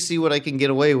shit. Let me see what I can get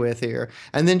away with here.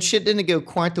 And then shit didn't go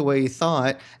quite the way he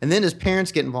thought. And then his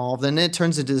parents get involved, and then it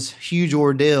turns into this huge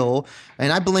ordeal.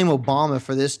 And I blame Obama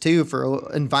for this too,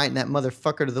 for inviting that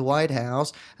motherfucker to the White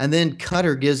House. And then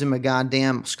Qatar gives him a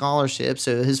goddamn scholarship,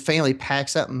 so his family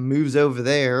packs up and moves over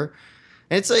there.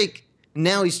 And it's like,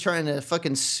 now he's trying to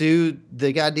fucking sue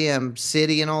the goddamn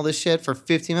city and all this shit for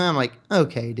 15 minutes. I'm like,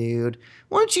 okay, dude,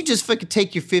 why don't you just fucking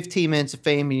take your 15 minutes of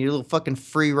fame and your little fucking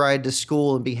free ride to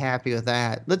school and be happy with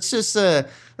that? Let's just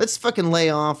let's fucking lay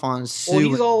off on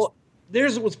suing. Well,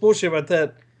 there's what's bullshit about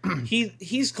that.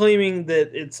 He's claiming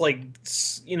that it's like,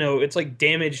 it's like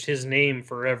damaged his name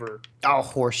forever. Oh,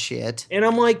 horse shit. And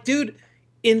I'm like, dude,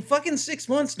 in fucking 6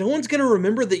 months, no one's gonna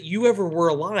remember that you ever were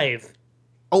alive.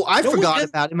 Oh, I forgot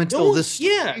about him until this story.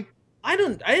 Yeah, I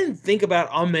didn't think about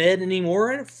Ahmed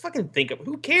anymore. I didn't fucking think of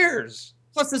who cares.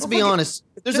 Plus, let's be honest.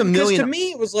 There's a million. Because to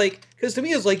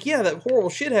me, it was like, yeah, that horrible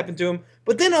shit happened to him.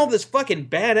 But then all this fucking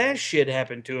badass shit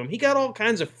happened to him. He got all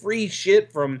kinds of free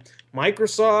shit from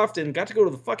Microsoft and got to go to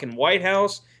the fucking White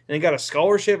House and he got a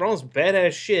scholarship and all this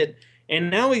badass shit. And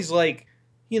now he's like,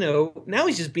 now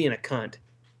he's just being a cunt.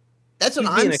 That's what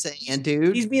I'm saying,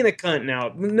 dude. He's being a cunt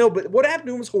now. No, but what happened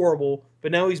to him was horrible,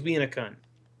 but now he's being a cunt.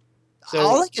 So,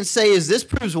 all I can say is this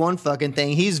proves one fucking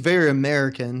thing. He's very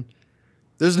American.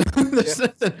 There's no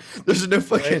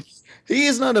fucking. Right. He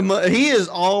is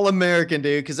all American,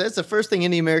 dude. Because that's the first thing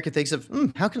any American thinks of.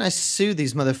 How can I sue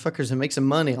these motherfuckers and make some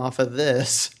money off of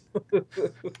this?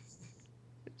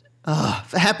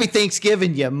 Happy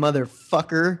Thanksgiving, you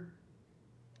motherfucker.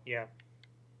 Yeah.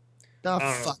 Oh,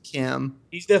 fuck him.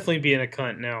 He's definitely being a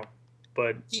cunt now.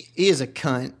 But he is a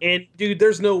cunt. And, dude,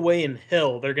 there's no way in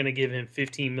hell they're going to give him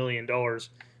 $15 million.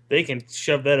 They can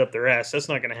shove that up their ass. That's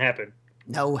not going to happen.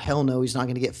 No, hell no, he's not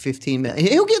going to get 15 million.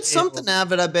 He'll get something out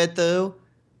of it, I bet, though.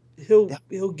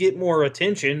 He'll get more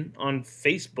attention on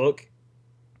Facebook.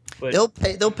 But they'll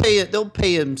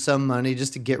pay him some money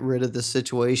just to get rid of the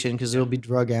situation because it'll be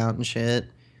drug out and shit.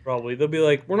 Probably. They'll be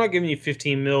like, we're not giving you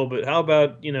 15 mil, but how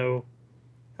about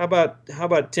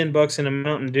 $10 in a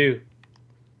Mountain Dew?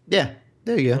 Yeah.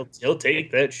 there you go. He'll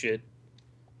take that shit.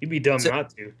 He'd be dumb not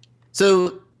to.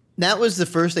 So that was the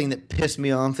first thing that pissed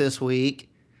me off this week.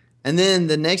 And then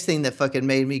the next thing that fucking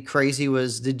made me crazy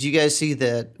was, did you guys see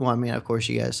that? Well, I mean, of course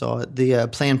you guys saw it. The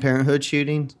Planned Parenthood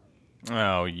shooting.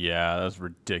 Oh, yeah, that's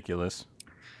ridiculous.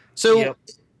 So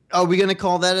are we going to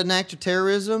call that an act of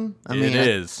terrorism? It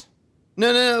is.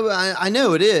 No, I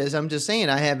know it is. I'm just saying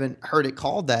I haven't heard it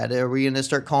called that. Are we going to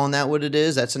start calling that what it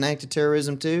is? That's an act of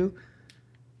terrorism too?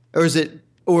 Or is it,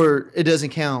 or it doesn't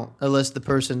count unless the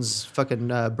person's fucking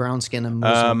brown skin and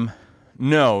Muslim?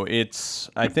 No,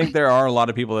 I think there are a lot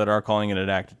of people that are calling it an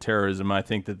act of terrorism. I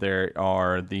think that there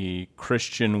are the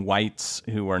Christian whites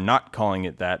who are not calling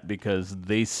it that because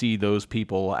they see those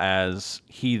people as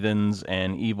heathens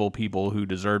and evil people who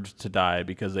deserved to die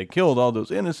because they killed all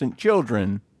those innocent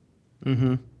children.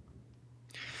 Mm-hmm.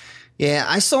 Yeah,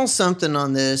 I saw something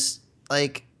on this,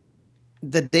 like,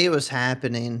 the day it was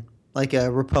happening, like a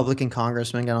Republican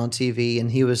congressman got on TV and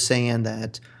he was saying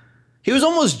that he was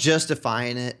almost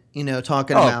justifying it,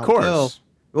 talking about, of course.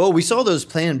 Well, we saw those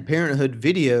Planned Parenthood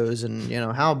videos and,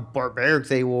 how barbaric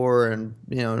they were and,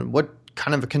 what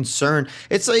kind of a concern.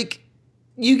 It's like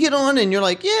you get on and you're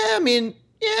like, yeah, I mean,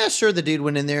 yeah, sure, the dude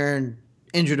went in there and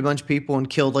injured a bunch of people and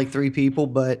killed like 3 people.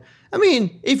 But, I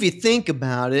mean, if you think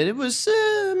about it, it was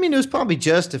probably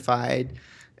justified.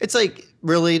 It's like,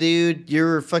 really, dude,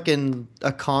 you're fucking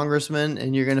a congressman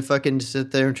and you're going to fucking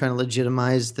sit there and try to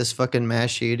legitimize this fucking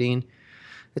mass shooting.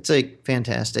 It's like,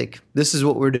 fantastic. This is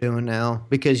what we're doing now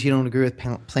because you don't agree with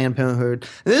Planned Parenthood.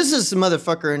 And this is some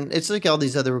motherfucker, and it's like all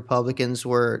these other Republicans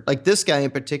were, like this guy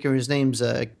in particular, his name's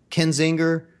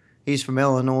Kinzinger. He's from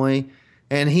Illinois.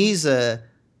 And he's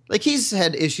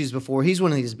had issues before. He's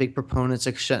one of these big proponents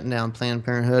of shutting down Planned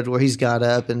Parenthood where he's got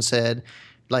up and said,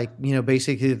 like,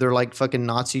 basically they're like fucking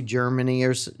Nazi Germany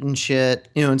and shit.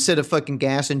 Instead of fucking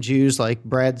gassing Jews like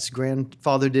Brad's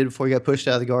grandfather did before he got pushed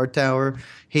out of the guard tower,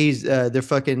 they're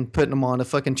fucking putting them on a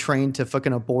fucking train to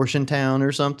fucking abortion town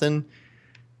or something.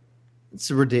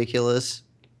 It's ridiculous.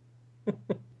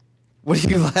 What are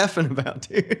you laughing about,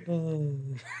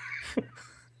 dude?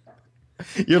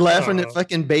 You're laughing at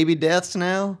fucking baby deaths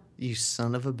now? You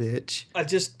son of a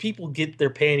bitch. People get their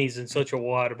panties in such a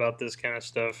wad about this kind of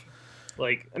stuff.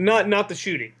 Like, not the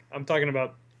shooting. I'm talking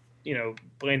about,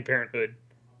 Planned Parenthood.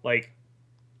 Like,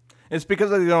 it's because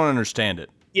they don't understand it.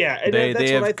 Yeah, and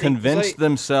they have convinced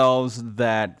themselves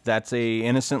that that's a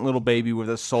innocent little baby with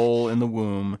a soul in the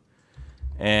womb,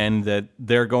 and that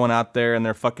they're going out there and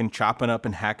they're fucking chopping up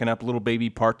and hacking up little baby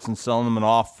parts and selling them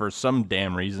off for some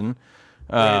damn reason.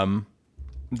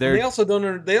 They also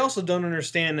don't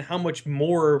understand how much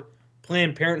more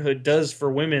Planned Parenthood does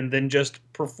for women than just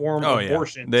perform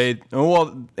abortions. Yeah.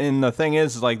 And the thing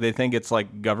is, like, they think it's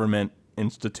like government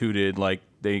instituted, like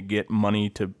they get money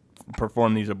to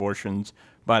perform these abortions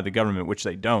by the government, which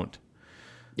they don't.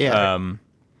 Yeah.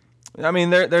 I mean,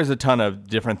 there's a ton of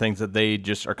different things that they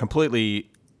just are completely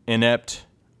inept,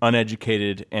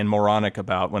 uneducated, and moronic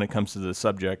about when it comes to the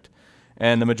subject.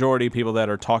 And the majority of people that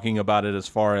are talking about it as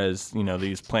far as,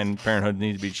 these Planned Parenthood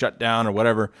need to be shut down or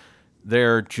whatever,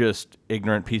 they're just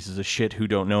ignorant pieces of shit who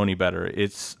don't know any better.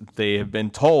 They have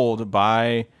been told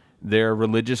by their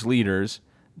religious leaders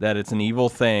that it's an evil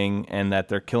thing and that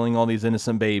they're killing all these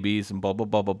innocent babies and blah, blah,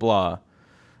 blah, blah,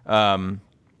 blah.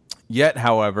 Yet,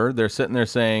 however, they're sitting there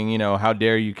saying, how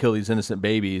dare you kill these innocent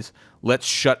babies? Let's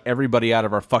shut everybody out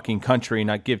of our fucking country and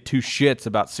not give 2 shits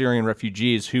about Syrian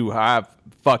refugees who have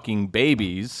fucking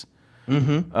babies.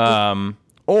 Mm-hmm.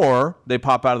 Or they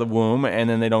pop out of the womb and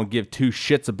then they don't give 2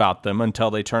 shits about them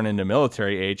until they turn into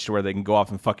military age to where they can go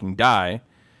off and fucking die.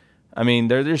 I mean,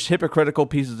 they're just hypocritical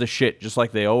pieces of shit, just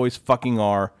like they always fucking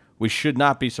are. We should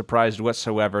not be surprised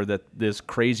whatsoever that this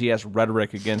crazy-ass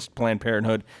rhetoric against Planned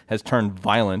Parenthood has turned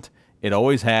violent. It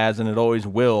always has and it always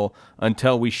will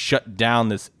until we shut down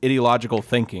this ideological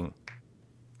thinking.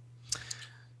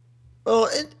 Well,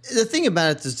 the thing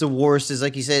about it that's the worst is,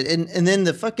 like you said, and then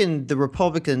the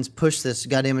Republicans push this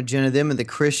goddamn agenda, them and the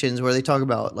Christians, where they talk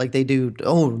about, like, they do,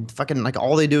 like,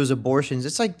 all they do is abortions.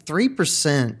 It's like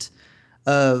 3%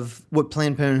 of what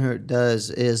Planned Parenthood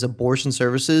does is abortion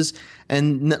services.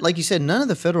 And like you said, none of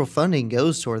the federal funding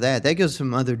goes toward that. That goes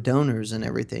from other donors and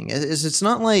everything. It's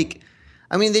not like,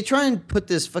 I mean, they try and put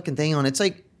this fucking thing on. It's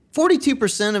like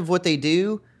 42% of what they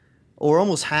do, or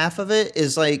almost half of it,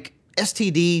 is like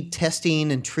STD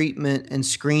testing and treatment and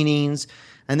screenings,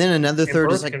 and then another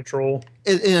third is like control.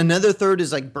 And another third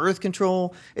is like birth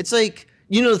control. It's like,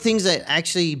 things that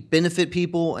actually benefit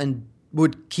people and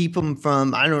would keep them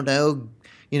from, I don't know,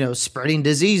 spreading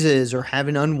diseases or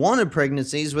having unwanted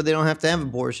pregnancies where they don't have to have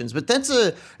abortions. But that's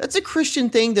a Christian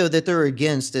thing though that they're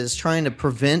against, is trying to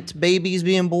prevent babies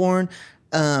being born.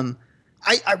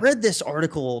 I read this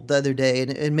article the other day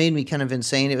and it made me kind of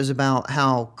insane. It was about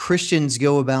how Christians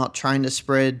go about trying to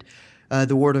spread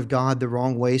the word of God the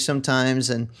wrong way sometimes.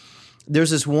 And there's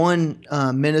this one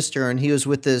minister, and he was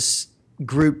with this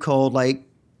group called like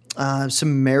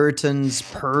Samaritan's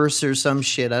Purse or some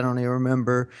shit. I don't even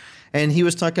remember. And he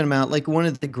was talking about like one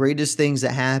of the greatest things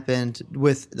that happened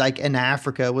with like in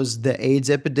Africa was the AIDS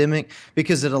epidemic,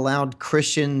 because it allowed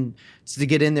Christians to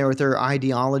get in there with their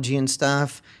ideology and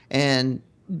stuff and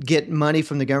get money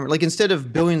from the government. Like instead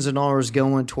of billions of dollars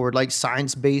going toward like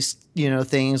science-based,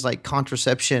 things like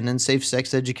contraception and safe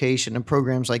sex education and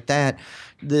programs like that,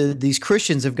 these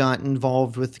Christians have gotten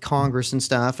involved with Congress and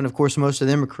stuff. And of course, most of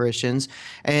them are Christians,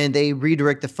 and they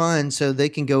redirect the funds so they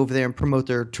can go over there and promote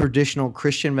their traditional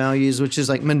Christian values, which is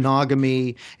like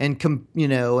monogamy and,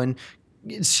 and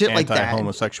shit like that.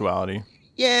 Anti-homosexuality.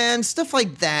 Yeah, and stuff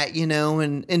like that,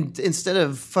 and instead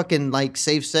of fucking like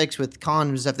safe sex with condoms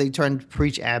and stuff, they try and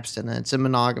preach abstinence and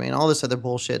monogamy and all this other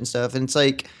bullshit and stuff. And it's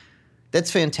like,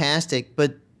 that's fantastic.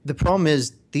 But the problem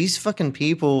is these fucking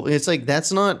people, it's like,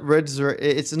 that's not,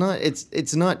 it's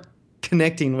not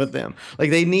connecting with them.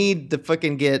 Like they need to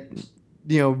fucking get,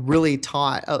 really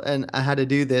taught and how to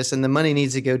do this. And the money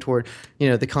needs to go toward,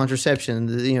 the contraception,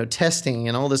 the, testing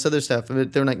and all this other stuff.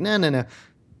 But they're like, no.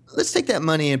 Let's take that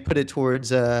money and put it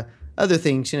towards other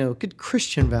things, good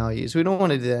Christian values. We don't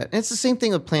want to do that. And it's the same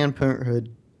thing with Planned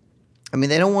Parenthood. I mean,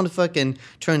 they don't want to fucking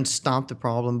try and stop the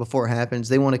problem before it happens.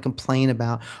 They want to complain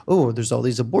about, oh, there's all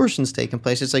these abortions taking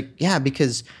place. It's like, yeah,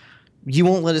 because you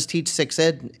won't let us teach sex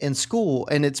ed in school.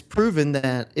 And it's proven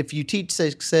that if you teach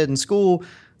sex ed in school,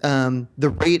 the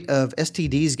rate of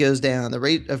STDs goes down. The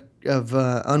rate of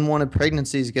unwanted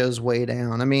pregnancies goes way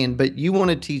down. I mean, but you want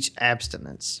to teach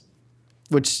abstinence,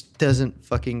 which doesn't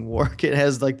fucking work. It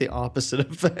has like the opposite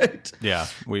effect. Yeah,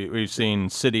 we've seen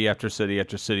city after city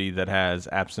after city that has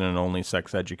abstinent-only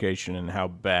sex education and how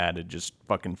bad it just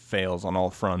fucking fails on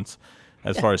all fronts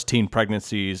as far as teen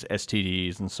pregnancies,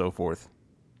 STDs, and so forth.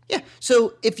 Yeah,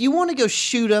 so if you want to go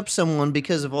shoot up someone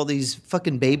because of all these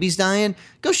fucking babies dying,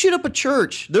 go shoot up a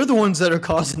church. They're the ones that are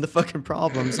causing the fucking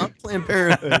problems, not Planned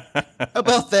Parenthood. How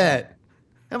about that?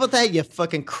 How about that, you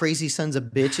fucking crazy sons of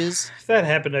bitches? If that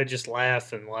happened, I'd just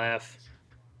laugh and laugh.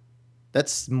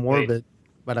 That's morbid,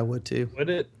 but I would too. Would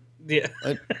it? Yeah.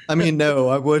 I mean, no,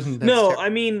 I wouldn't. No, I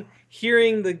mean,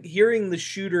 hearing the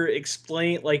shooter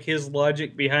explain like his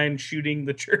logic behind shooting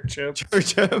the church up,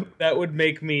 that would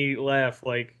make me laugh.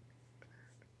 Like,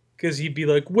 because he'd be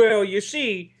like, "Well, you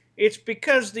see, it's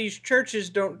because these churches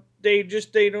don't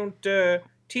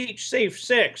teach safe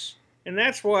sex." And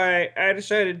that's why I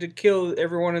decided to kill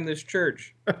everyone in this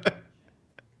church.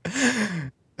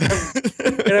 And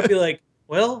I'd be like,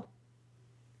 well,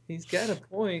 he's got a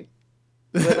point,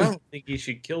 but I don't think he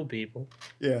should kill people.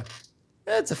 Yeah.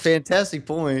 That's a fantastic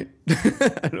point.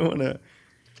 I don't want to...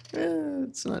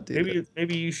 let's not do that.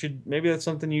 Maybe that's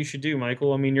something you should do,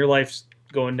 Michael. I mean, your life's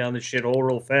going down the shithole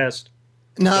real fast.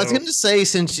 No, I was going to say,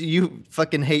 since you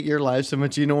fucking hate your life so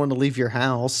much, you don't want to leave your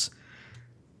house...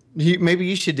 maybe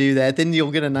you should do that. Then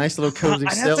you'll get a nice little cozy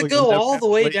cell. I'd have to go all the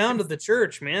way down to the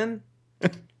church, man.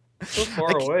 So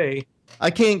far away.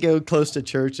 I can't go close to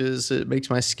churches. It makes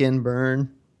my skin burn.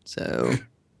 So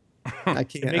I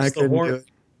can't. I couldn't do it.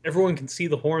 Everyone can see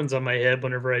the horns on my head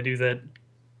whenever I do that.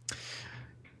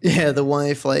 Yeah, the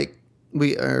wife, like,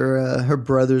 her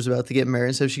brother's about to get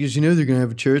married. So she goes, they're going to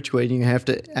have a church wedding. You have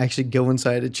to actually go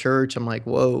inside a church. I'm like,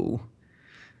 whoa.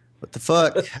 What the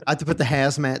fuck? I have to put the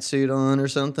hazmat suit on or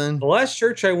something. The last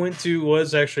church I went to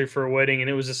was actually for a wedding, and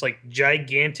it was this like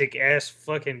gigantic ass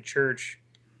fucking church.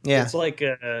 Yeah, it's like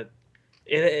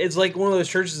it's like one of those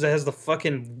churches that has the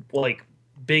fucking like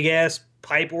big ass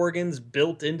pipe organs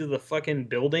built into the fucking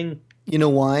building. You know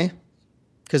why?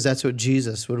 Because that's what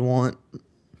Jesus would want.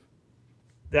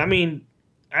 I mean,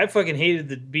 I fucking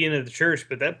hated being at the church,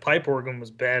 but that pipe organ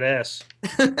was badass.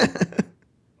 I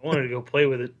wanted to go play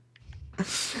with it.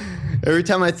 Every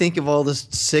time I think of all the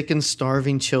sick and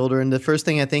starving children, the first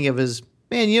thing I think of is,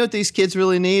 man, you know what these kids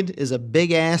really need is a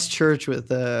big ass church with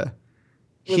a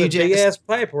huge big ass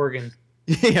pipe organ.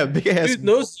 Yeah, big ass. Dude,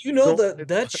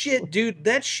 that shit, dude.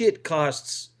 That shit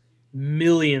costs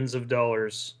millions of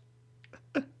dollars.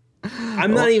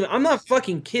 I'm not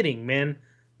fucking kidding, man.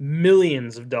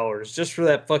 Millions of dollars just for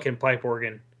that fucking pipe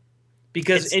organ.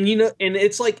 Because and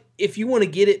it's like if you want to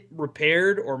get it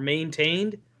repaired or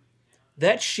maintained,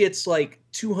 that shit's like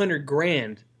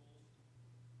 $200,000.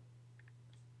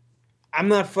 I'm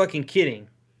not fucking kidding.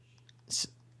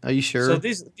 Are you sure? So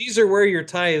these are where your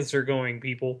tithes are going,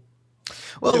 people. They're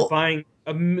Well, buying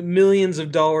millions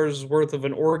of dollars worth of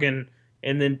an organ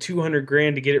and then 200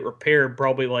 grand to get it repaired,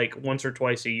 probably like once or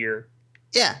twice a year.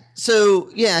 yeah. So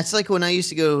yeah, it's like when I used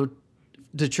to go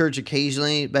to church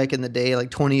occasionally back in the day,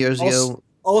 like 20 years ago.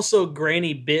 Also,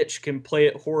 Granny Bitch can play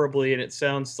it horribly and it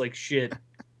sounds like shit.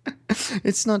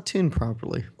 It's not tuned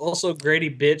properly. Also, Granny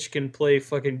Bitch can play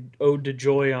fucking Ode to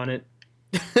Joy on it.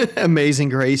 Amazing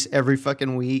Grace every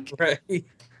fucking week. Right.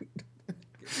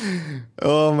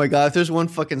 Oh my god, if there's one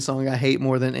fucking song I hate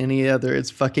more than any other, it's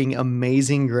fucking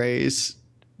Amazing Grace.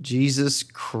 Jesus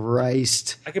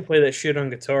Christ. I can play that shit on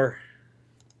guitar.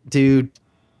 Dude,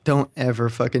 don't ever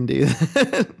fucking do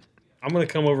that. I'm gonna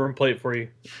come over and play it for you.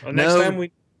 No.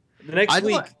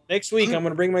 Next week, I'm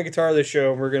gonna bring my guitar to the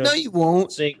show and we're gonna No, you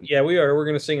won't. sing. Yeah, we are. We're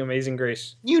gonna sing Amazing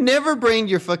Grace. You never bring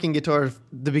your fucking guitar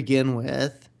to begin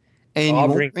with. And you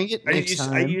won't bring it next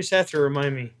time. You just have to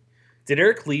remind me. Did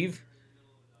Eric leave?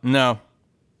 No.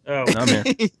 Oh, I'm here.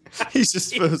 He's just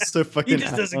supposed to fucking. he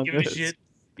just doesn't give a shit.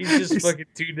 He's just fucking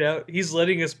tuned out. He's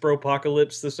letting us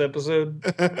bropocalypse this episode.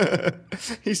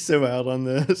 He's so out on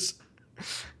this.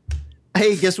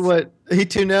 Hey, guess what? He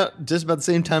tuned out just about the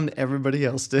same time that everybody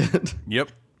else did.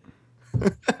 Yep.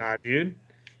 Nah, dude.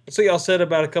 That's what y'all said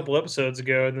about a couple episodes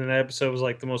ago, and then that episode was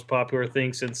like the most popular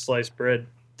thing since sliced bread.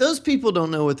 Those people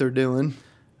don't know what they're doing.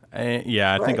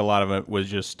 Yeah, I think a lot of it was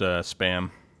just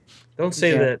spam. Don't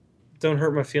say that. Don't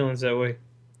hurt my feelings that way.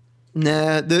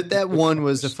 Nah, that one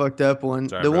was a fucked up one.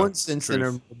 Sorry, the bro. one since then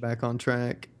are back on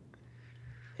track.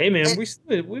 Hey, man, we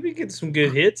been getting some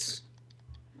good hits.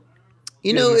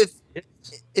 You know,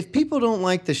 if people don't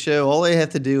like the show, all they have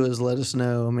to do is let us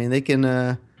know. I mean, they can.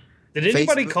 Did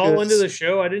anybody Facebook call us. into the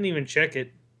show? I didn't even check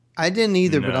it. I didn't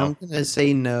either, but No. I'm gonna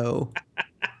say no.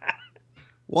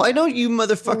 Why don't you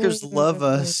motherfuckers love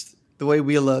us the way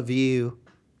we love you?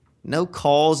 No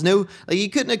calls, no. Like you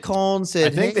couldn't have called and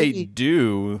said, I think "Hey, they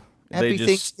do. happy They just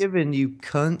Thanksgiving, you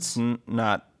cunts."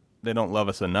 not. They don't love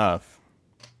us enough.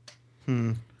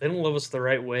 They don't love us the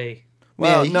right way.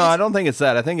 Well, Yeah, no, I don't think it's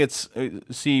that. I think it's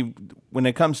see when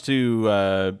it comes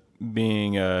to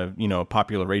being a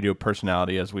popular radio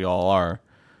personality, as we all are.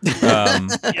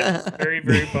 Yes, very,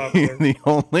 very popular. the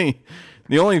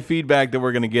only feedback that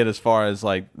we're going to get as far as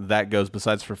like that goes,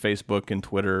 besides for Facebook and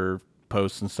Twitter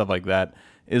posts and stuff like that,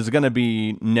 is going to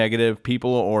be negative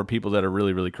people or people that are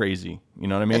really, really crazy. You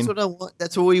know what I mean? That's what I want.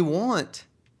 That's what we want.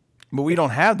 But we don't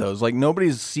have those. Like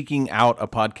nobody's seeking out a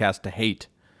podcast to hate.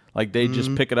 Like they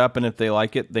just pick it up, and if they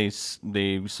like it, they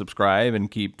subscribe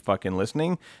and keep fucking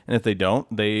listening. And if they don't,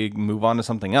 they move on to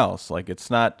something else. Like it's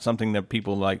not something that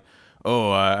people like.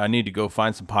 Oh, I need to go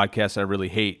find some podcasts I really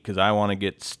hate because I want to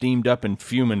get steamed up and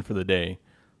fuming for the day.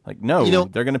 Like no,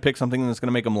 they're gonna pick something that's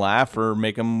gonna make them laugh or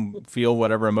make them feel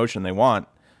whatever emotion they want.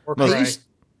 Or I cry.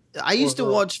 used to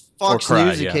watch Fox cry,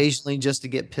 News yeah. occasionally just to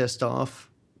get pissed off,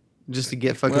 just to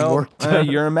get fucking worked up.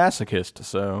 You're a masochist,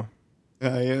 so I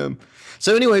am.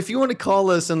 So anyway, if you want to call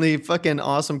us and leave fucking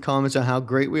awesome comments on how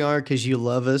great we are because you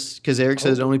love us, because Eric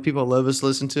says only people who love us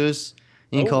listen to us,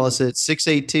 you can call us at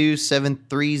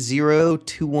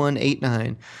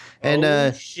 682-730-2189.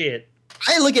 And shit.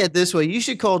 I look at it this way. You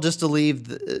should call just to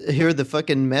hear the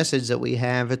fucking message that we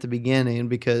have at the beginning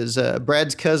because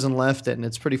Brad's cousin left it, and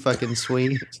it's pretty fucking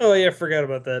sweet. Oh, yeah, I forgot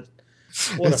about that.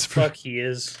 What It's a fuck he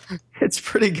is. It's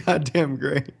pretty goddamn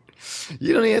great.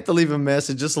 You don't even have to leave a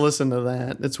message. Just listen to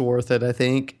that. It's worth it, I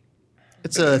think.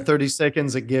 It's 30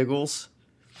 seconds of giggles.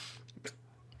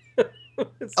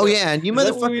 Oh, yeah, and you Is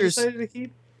that what we motherfuckers. decided to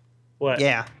keep? What?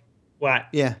 Yeah, What?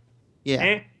 yeah, yeah,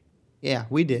 Eh? yeah,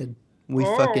 we did. We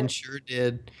Oh. fucking sure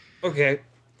did. Okay.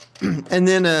 And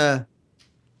then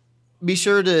be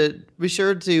sure to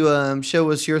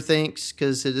show us your thanks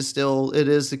because it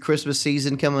is the Christmas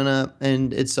season coming up,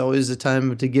 and it's always the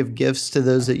time to give gifts to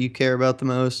those that you care about the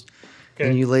most. Okay.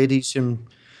 And you ladies should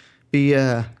be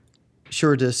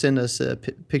sure to send us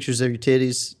pictures of your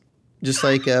titties, just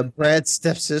like Brad's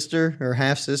stepsister or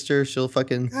half sister. She'll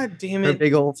fucking God damn her it.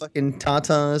 big old fucking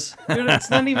tatas. Dude, it's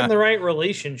not even the right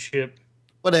relationship.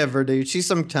 Whatever, dude. She's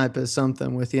some type of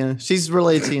something with you. She's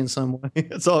related to you in some way.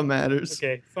 That's all that matters.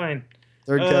 Okay, fine.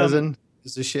 Third cousin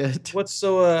is the shit. What's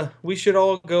so, we should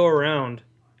all go around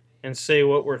and say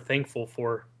what we're thankful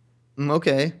for.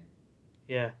 Okay.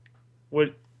 Yeah.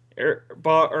 What,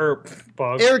 Bog.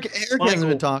 Eric hasn't Michael.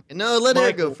 been talking. No, let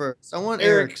Eric go Michael. first. I want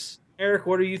Eric. Eric's. Eric,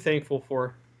 what are you thankful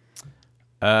for?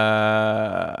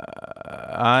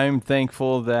 I'm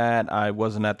thankful that I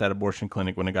wasn't at that abortion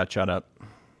clinic when I got shot up.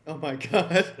 Oh my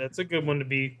god. That's a good one to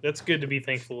be, that's good to be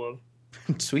thankful of.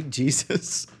 Sweet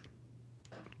Jesus.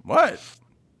 What?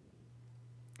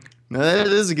 No, that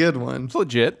is a good one. It's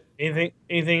legit.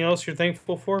 Anything else you're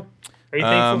thankful for? Are you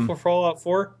thankful for Fallout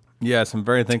 4? Yes, I'm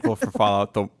very thankful for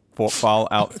Fallout 4.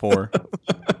 Fallout Thor?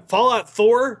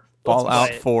 Let's buy Fallout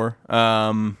it. 4.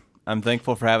 I'm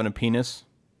thankful for having a penis.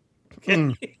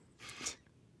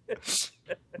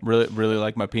 Really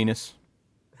like my penis.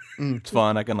 It's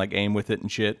fun. I can like aim with it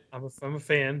and shit. I'm a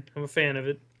fan. I'm a fan of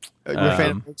it. You're a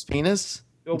fan of Rick's penis?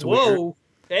 That's Whoa. weird.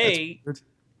 Hey.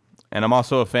 And I'm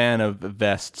also a fan of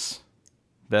vests.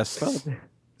 Vests.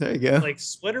 There you go. Like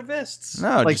sweater vests?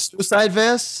 No, Like just suicide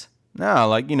vests? no,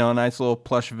 like a nice little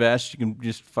plush vest you can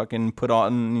just fucking put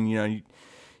on. And,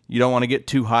 you don't want to get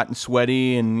too hot and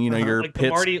sweaty, and your like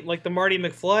pits. the Marty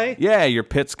McFly? Yeah, your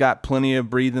pit's got plenty of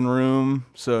breathing room,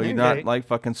 so you're not Okay. like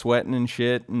fucking sweating and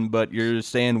shit. But you're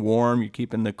staying warm. You're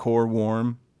keeping the core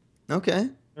warm. Okay.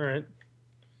 All right.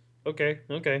 Okay.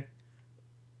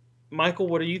 Michael,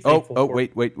 what are you thankful for?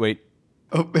 Wait.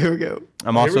 Oh, here we go.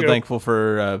 I'm Here we also go. thankful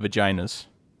for vaginas.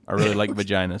 I really like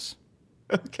vaginas.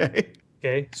 Okay.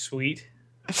 Okay, sweet.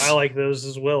 I like those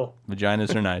as well.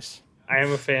 Vaginas are nice. I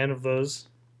am a fan of those.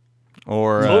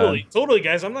 Or Totally,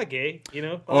 guys. I'm not gay.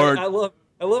 Or- I love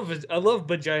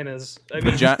vaginas. I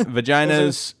mean, vaginas,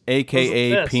 those are aka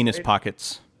the best, penis right?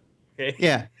 pockets. okay.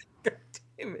 Yeah.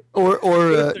 Damn it. Or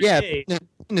If they're yeah, gay.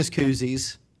 penis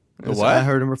koozies. The As what? I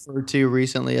heard him referred to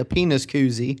recently, a penis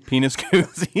koozie. Penis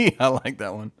koozie. I like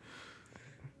that one.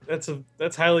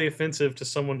 That's highly offensive to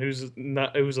someone who's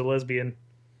a lesbian.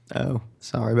 Oh,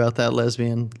 sorry about that,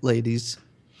 lesbian ladies.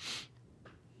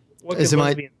 What Is can it my-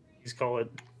 lesbians call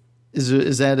it?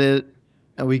 Is that it?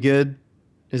 Are we good?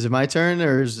 Is it my turn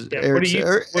or is Yeah, Eric's? what do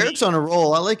you- Eric's on a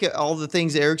roll. I like all the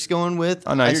things Eric's going with.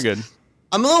 Oh no, you're good.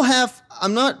 I'm a little half.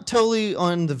 I'm not totally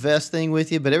on the vest thing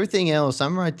with you, but everything else,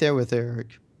 I'm right there with Eric.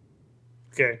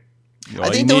 Okay. Well,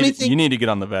 think the only thing- you need to get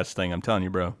on the vest thing. I'm telling you,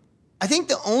 bro. I think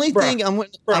the only Bruh. thing I'm Bro,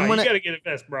 gonna you gotta get a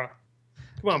vest, bro.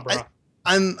 Come on, bro.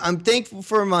 I'm thankful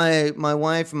for my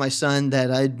wife and my son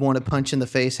that I'd want to punch in the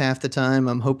face half the time.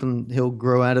 I'm hoping he'll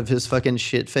grow out of his fucking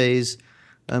shit phase,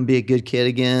 be a good kid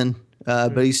again.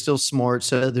 But he's still smart,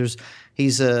 so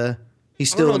he's still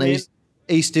know, an man.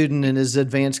 A student in his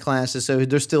advanced classes, so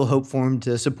there's still hope for him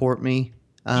to support me.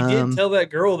 You did tell that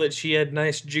girl that she had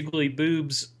nice jiggly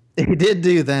boobs. He did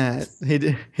do that.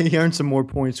 He earned some more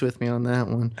points with me on that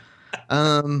one.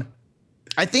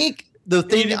 I think the You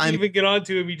thing didn't even get on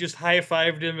to him. You just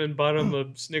high-fived him and bought him a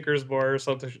Snickers bar or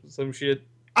some shit.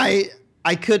 I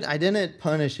didn't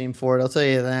punish him for it. I'll tell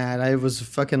you that. I was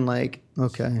fucking like,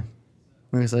 okay.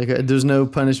 I was like, there's no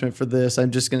punishment for this.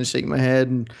 I'm just gonna shake my head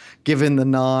and give him the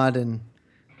nod, and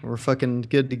we're fucking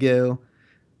good to go.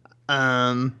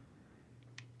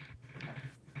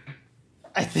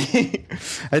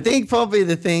 I think probably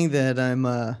the thing that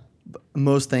I'm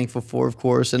most thankful for, of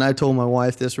course, and I told my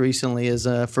wife this recently, is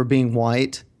for being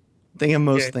white. I think I'm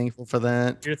most Okay. thankful for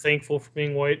that. You're thankful for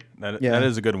being white. That Yeah. that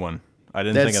is a good one. I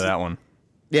didn't think of that one.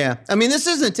 Yeah, I mean, this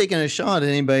isn't taking a shot at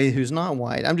anybody who's not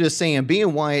white. I'm just saying,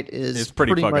 being white is It's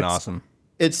pretty fucking much, awesome.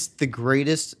 It's the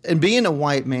greatest, and being a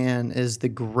white man is the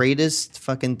greatest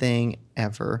fucking thing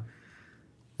ever.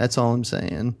 That's all I'm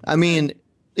saying. I mean,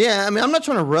 yeah, I mean, I'm not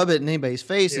trying to rub it in anybody's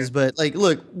faces, Yeah. but like,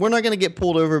 look, we're not going to get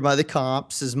pulled over by the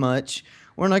cops as much.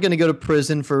 We're not going to go to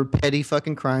prison for petty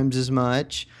fucking crimes as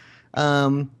much.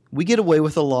 We get away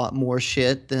with a lot more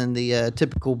shit than the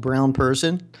typical brown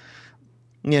person.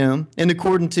 You know, and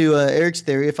according to Eric's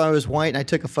theory, if I was white and I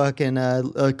took a fucking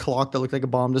a clock that looked like a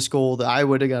bomb to school, that I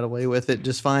would have got away with it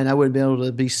just fine. I wouldn't be able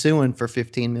to be suing for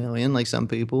 15 million like some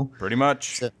people. Pretty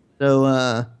much.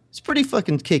 So it's pretty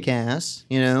fucking kick ass,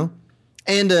 you know.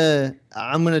 And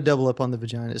I'm gonna double up on the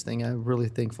vaginas thing. I'm really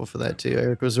thankful for that too.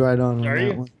 Eric was right on Are that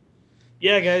you? one.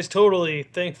 Yeah, guys, totally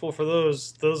thankful for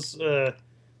those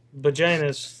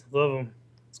vaginas. Love them.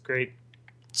 It's great.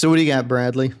 So what do you got,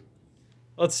 Bradley?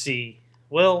 Let's see.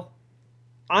 Well,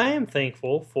 I am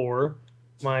thankful for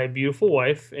my beautiful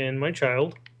wife and my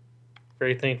child.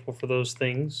 Very thankful for those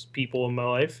things, people in my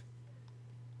life.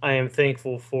 I am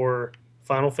thankful for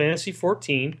Final Fantasy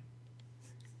XIV.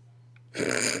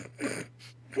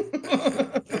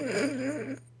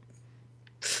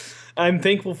 I'm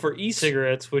thankful for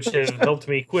e-cigarettes, which have helped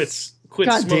me quit God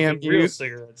damn smoking you. real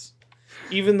cigarettes.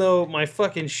 Even though my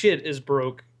fucking shit is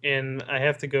broke and I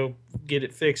have to go get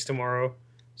it fixed tomorrow,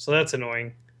 so that's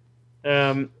annoying.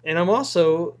 And I'm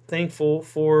also thankful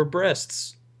for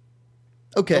breasts.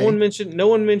 Okay. No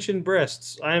one mentioned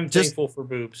breasts. I am Just- thankful for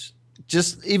boobs.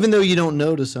 Just even though you don't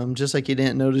notice them, just like you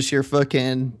didn't notice your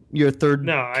third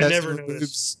No, I cousin never or noticed.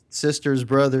 boob's sister's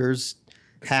brother's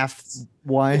half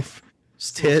wife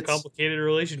Most tits. complicated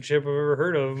relationship I've ever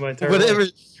heard of in my entire Whatever.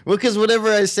 life. Well, because whatever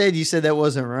I said, you said that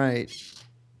wasn't right.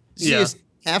 She Yeah. is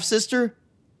half sister,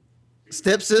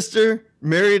 stepsister,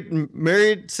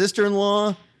 married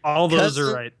sister-in-law, All those are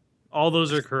cousin, right. All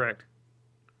those are correct.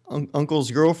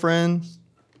 uncle's girlfriend.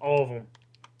 All of them.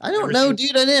 I don't Every know, single-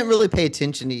 dude. I didn't really pay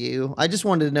attention to you. I just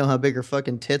wanted to know how big her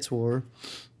fucking tits were.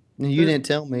 And you didn't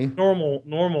tell me.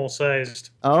 Normal sized.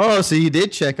 Oh, so you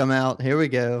did check them out. Here we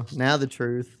go. Now the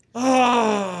truth.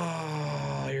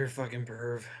 Oh, you're a fucking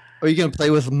perv. Are you gonna play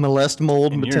with molest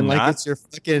mold and And you're pretend like not? it's your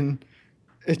fucking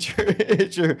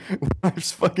it's your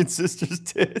wife's fucking sister's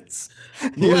tits?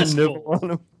 You Molest nibble mold. on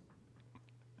them.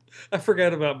 I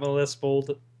forgot about molest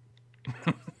mold.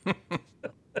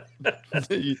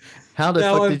 How the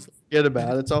Now fuck I'm- did you forget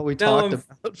about it? It's all we now talked I'm-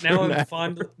 about. For Now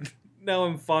now.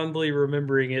 I'm fondly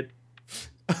remembering it.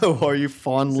 Oh, are you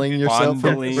fondling yourself?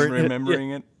 Fondly remembering it?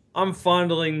 remembering it. I'm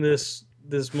fondling this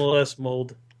molest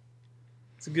mold.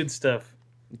 It's good stuff.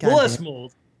 God Molest damn.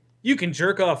 mold. You can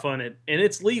jerk off on it, and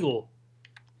it's legal.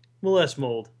 Molest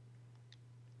mold.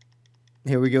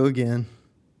 Here we go again.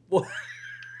 What?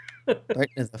 Right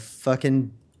into the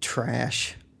fucking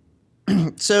trash.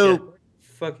 So, Yeah,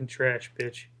 fucking trash,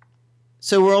 bitch.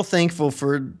 so we're all thankful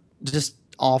for just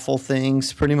awful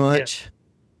things, pretty much.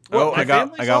 What, Oh, my I got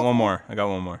family's one awful? more. I got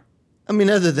one more. I mean,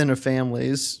 other than our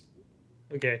families,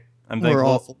 Okay. I'm we're thankful.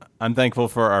 awful. I'm thankful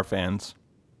for our fans.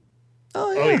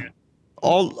 Oh yeah,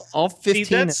 Oh yeah. all See,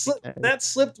 15. that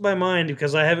slipped my mind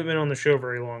because I haven't been on the show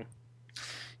very long.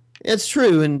 It's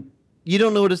true, and you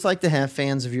don't know what it's like to have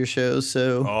fans of your shows.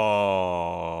 So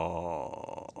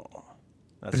Oh,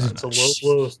 that's not That's a nice.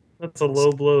 low blow. That's a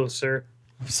low blow, sir.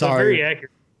 It's not sorry, very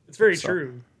accurate. It's very Sorry.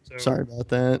 true. So. sorry about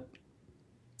that.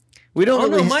 We don't Oh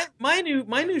really. no,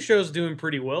 my new show's doing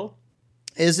pretty well.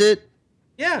 Is it?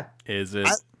 Yeah, Is it?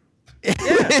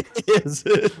 Yeah. Is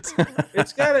it?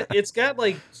 it's got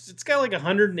like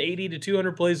 180 to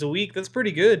 200 plays a week. That's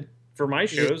pretty good for my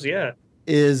shows. Yeah,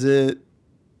 Is it?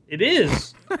 it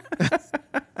is.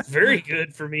 It's very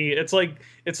good for me. It's like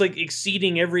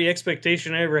exceeding every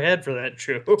expectation I ever had for that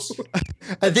show.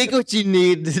 I think what you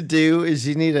need to do is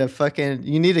you need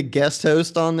a guest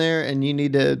host on there, and you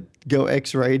need to go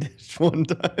X-rated one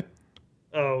time.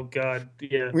 Oh God,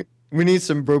 yeah. We need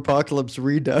some Bropocalypse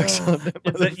Redux on that.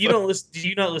 Is that, you don't listen? Do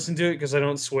you not listen to it because I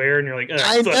don't swear? And you're like,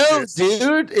 I fuck know, this."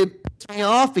 dude. It pissed me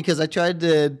off because I tried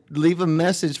to leave a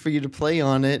message for you to play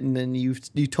on it, and then you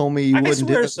told me you I wouldn't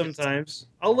do swear it. sometimes.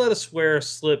 I'll let a swear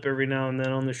slip every now and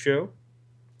then on the show.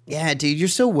 Yeah, dude, you're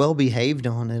so well behaved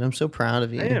on it. I'm so proud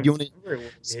of you. I am You wanna- very well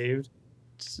behaved.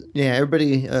 yeah,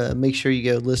 everybody, make sure you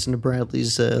go listen to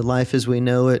Bradley's Life as We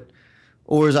Know It,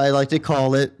 or as I like to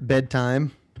call it,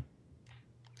 bedtime.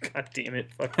 God damn it!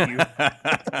 Fuck you.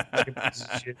 Fucking piece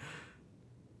of shit.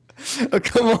 Oh,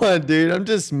 come on, dude. I'm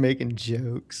just making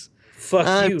jokes. Fuck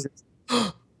I'm you.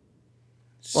 Well,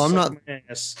 I'm Suck not- my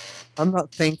ass. I'm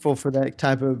not thankful for that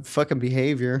type of fucking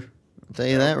behavior. I'll tell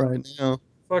you that right now.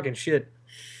 Fucking shit.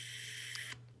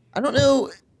 I don't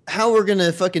know how we're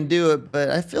gonna fucking do it,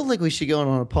 but I feel like we should go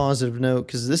on a positive note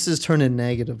because this is turning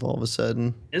negative all of a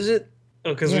sudden. Is it?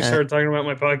 Oh, because we Yeah. started talking about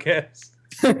my podcast.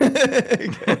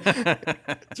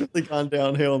 It's really gone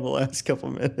downhill in the last couple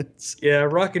minutes. Yeah,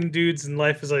 Rockin' Dudes and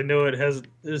Life as I Know It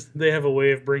they have a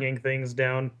way of bringing things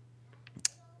down.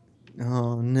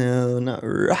 Oh no, not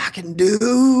rockin'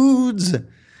 dudes.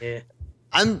 Yeah.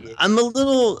 I'm a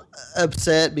little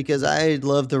upset because I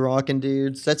love the rockin'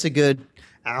 dudes. That's a good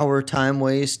hour time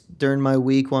waste during my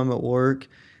week while I'm at work,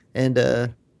 and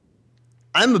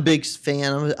I'm a big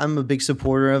fan. I'm a big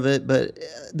supporter of it, but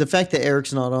the fact that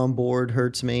Eric's not on board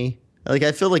hurts me. Like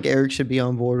I feel like Eric should be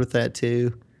on board with that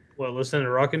too. What, listening to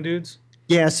Rockin' Dudes?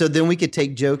 Yeah, so then we could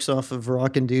take jokes off of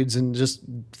Rockin' Dudes and just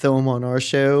throw them on our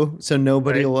show, so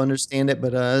nobody Right. will understand it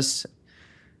but us,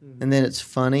 and then it's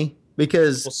funny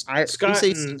because Well,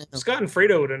 Scott and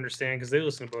Fredo would understand because they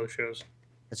listen to both shows.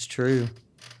 That's true.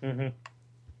 Mm-hmm.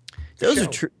 Those show. are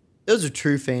true. Those are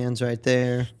true fans right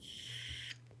there.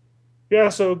 Yeah,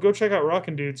 so go check out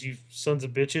Rockin' Dudes, you sons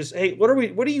of bitches. Hey, what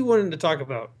are you wanting to talk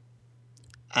about?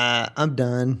 I'm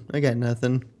done. I got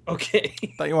nothing. Okay.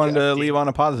 Thought you wanted to leave on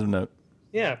a positive note.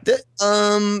 Yeah.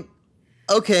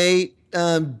 Okay.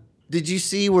 Did you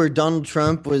see where Donald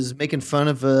Trump was making fun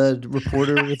of a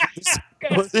reporter with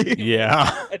his Yeah.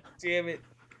 God damn it.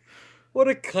 What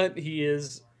a cunt he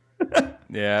is.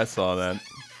 Yeah, I saw that.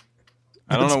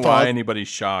 I don't It's know why pos- anybody's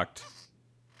shocked.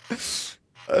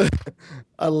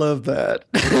 I love that.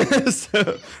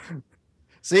 So,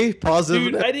 see,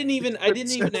 positive. Dude, I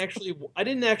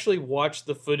didn't actually watch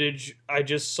the footage. I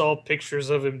just saw pictures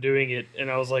of him doing it, and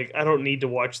I was like, I don't need to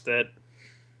watch that.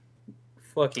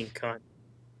 Fucking cunt.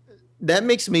 That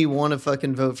makes me want to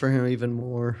fucking vote for him even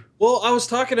more. Well, I was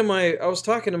talking to my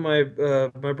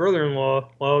brother-in-law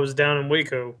while I was down in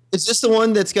Waco. Is this the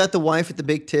one that's got the wife with the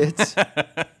big tits?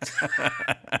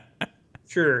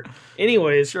 Sure.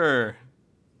 Anyways, Sure.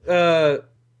 I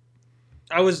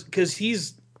was because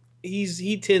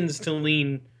he tends to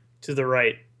lean to the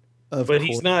right, Of but course.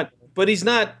 he's not. But he's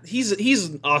not. He's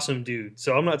an awesome dude.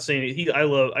 So I'm not saying it. I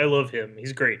love him.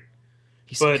 He's great.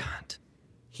 He's but- a cunt.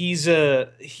 He's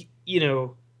you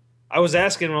know, I was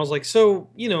asking him. I was like, so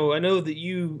I know that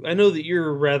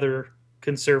you're rather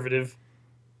conservative.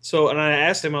 So and I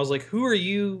asked him. I was like, who are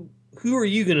you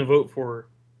going to vote for?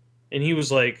 And he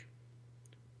was like,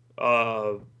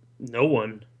 no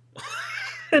one.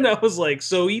 And I was like,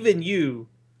 so even you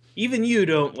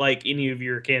don't like any of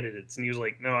your candidates? And he was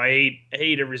like, no, I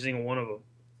hate every single one of them.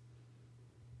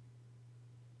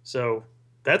 So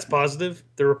that's positive.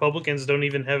 The Republicans don't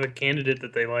even have a candidate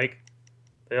that they like.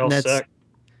 They all suck.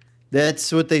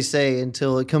 That's what they say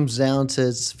until it comes down to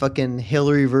it's fucking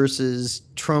Hillary versus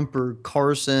Trump or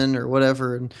Carson or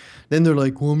whatever. And then they're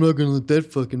like, well, I'm not going to let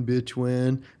that fucking bitch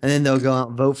win. And then they'll go out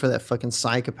and vote for that fucking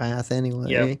psychopath anyway.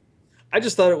 Yeah. I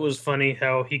just thought it was funny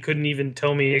how he couldn't even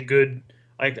tell me a good.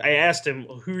 Like I asked him,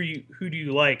 who do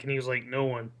you like? And he was like, no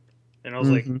one. And I was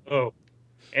like, oh.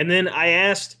 And then I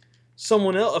asked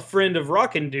someone else, a friend of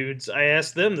Rockin' Dudes, I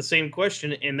asked them the same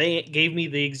question, and they gave me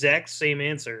the exact same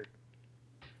answer.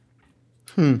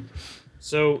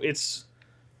 So it's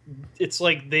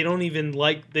like they don't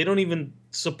even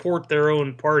support their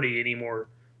own party anymore.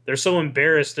 They're so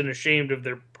embarrassed and ashamed of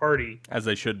their party. As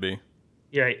they should be.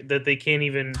 Yeah, that they can't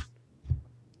even.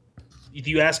 If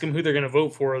you ask them who they're going to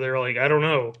vote for, they're like, I don't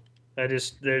know.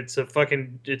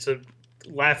 It's a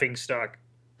laughing stock.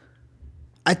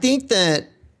 I think that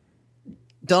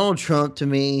Donald Trump to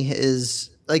me is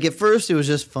like at first it was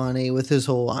just funny with his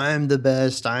whole I'm the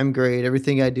best, I'm great,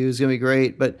 everything I do is gonna be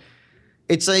great. But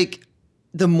it's like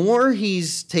the more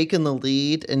he's taken the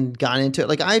lead and got into it,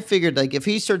 like I figured like if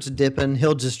he starts dipping,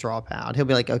 he'll just drop out. He'll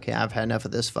be like, okay, I've had enough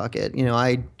of this, fuck it.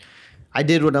 I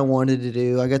did what I wanted to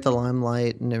do. I got the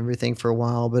limelight and everything for a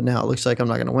while, but now it looks like I'm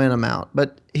not gonna win. I'm out.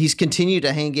 But he's continued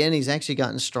to hang in, he's actually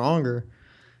gotten stronger.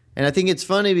 And I think it's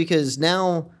funny because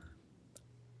now,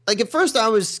 like at first I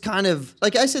was kind of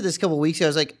like I said this a couple of weeks ago. I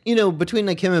was like, between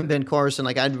like him and Ben Carson,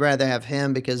 like I'd rather have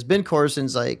him because Ben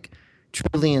Carson's like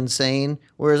truly insane,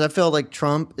 whereas I feel like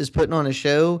Trump is putting on a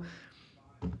show.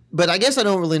 But I guess I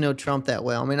don't really know Trump that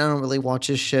well. I mean, I don't really watch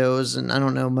his shows, and I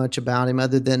don't know much about him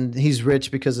other than he's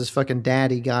rich because his fucking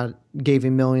daddy gave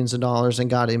him millions of dollars and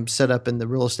got him set up in the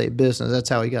real estate business. That's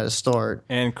how he got his start.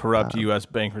 And corrupt U.S.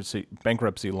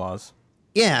 bankruptcy laws.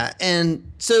 Yeah, and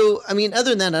so, I mean, other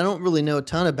than that, I don't really know a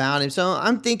ton about him. So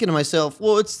I'm thinking to myself,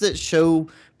 well, it's that show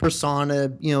persona,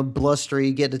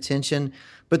 blustery, get attention.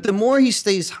 But the more he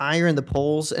stays higher in the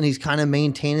polls and he's kind of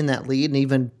maintaining that lead and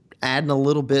even adding a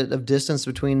little bit of distance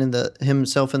between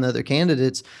himself and the other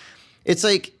candidates, it's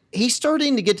like he's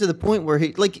starting to get to the point where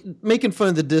he, like, making fun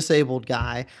of the disabled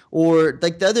guy. Or,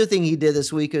 like, the other thing he did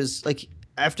this week is, like,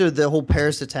 after the whole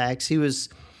Paris attacks, he was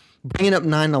bringing up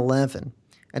 9/11.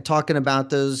 And talking about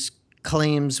those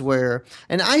claims where,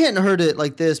 and I hadn't heard it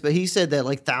like this, but he said that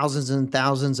like thousands and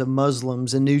thousands of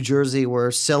Muslims in New Jersey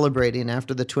were celebrating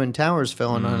after the Twin Towers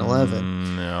fell on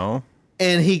 9/11. No.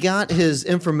 And he got his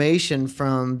information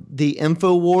from the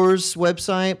InfoWars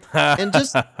website. And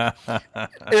just,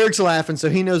 Eric's laughing, so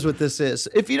he knows what this is.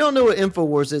 If you don't know what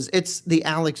InfoWars is, it's the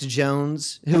Alex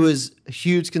Jones, who is a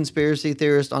huge conspiracy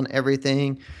theorist on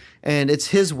everything. And it's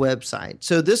his website.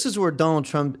 So this is where Donald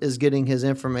Trump is getting his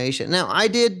information. Now, I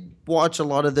did watch a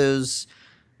lot of those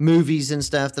movies and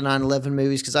stuff, the 9/11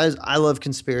 movies, because I love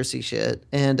conspiracy shit.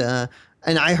 And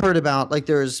I heard about, like,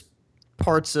 there's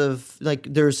parts of,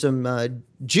 like, there's some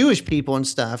Jewish people and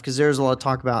stuff, because there's a lot of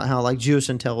talk about how, like, Jewish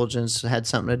intelligence had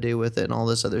something to do with it and all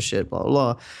this other shit, blah,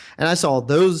 blah, blah. And I saw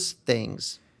those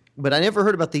things. But I never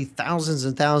heard about the thousands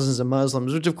and thousands of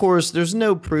Muslims, which, of course, there's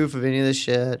no proof of any of this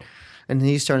shit. And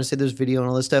he's starting to say there's video and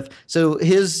all this stuff. So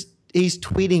he's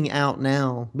tweeting out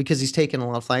now because he's taking a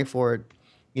lot of flack for it,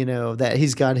 that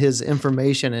he's got his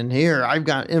information and here I've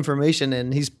got information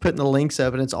and he's putting the links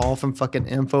up and it's all from fucking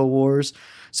InfoWars.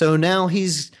 So now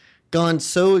he's gone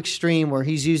so extreme where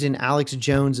he's using Alex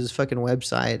Jones's fucking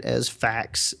website as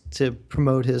facts to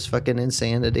promote his fucking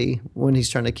insanity when he's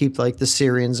trying to keep like the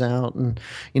Syrians out and,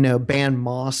 ban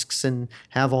mosques and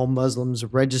have all Muslims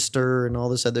register and all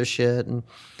this other shit. And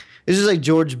it's just like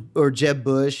George or Jeb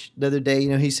Bush the other day,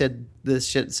 he said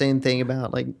this same thing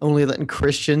about like only letting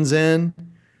Christians in.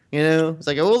 It's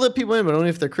like, we'll let people in, but only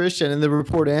if they're Christian. And the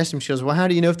reporter asked him, she goes, well, how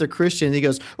do you know if they're Christian? And he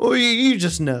goes, oh, you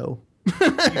just know.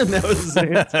 That was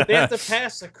They have to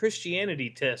pass a Christianity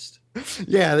test.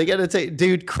 yeah, they gotta take,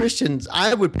 dude. Christians,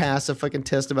 I would pass a fucking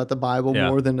test about the Bible Yeah.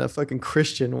 more than a fucking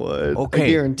Christian would. I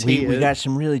Okay, guarantee we it. got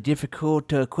some really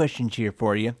difficult questions here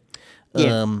for you.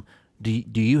 Yeah.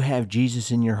 Do you have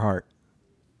Jesus in your heart?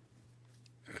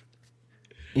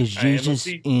 Is I am a Jesus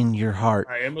C- in your heart?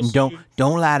 I am a And don't C-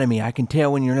 don't lie to me. I can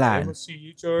tell when you're lying.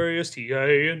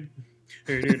 M-C-H-R-I-S-T-I-N.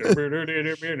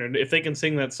 If they can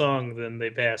sing that song, then they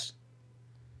pass.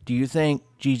 Do you think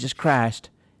Jesus Christ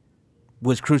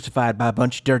was crucified by a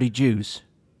bunch of dirty Jews?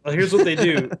 Well, here's what they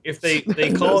do. If they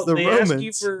That call, was the they ask you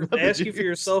Romans, for not they the ask you for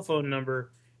your Jews. cell phone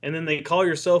number, and then they call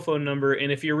your cell phone number,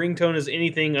 and if your ringtone is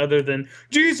anything other than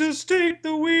 "Jesus take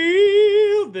the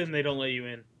wheel," then they don't let you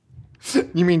in.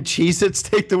 You mean Cheez-Its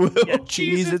take the wheel? Yeah,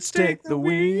 Jesus take the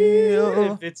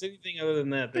wheel. If it's anything other than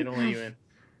that, they don't let you in.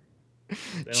 They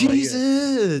don't let you in.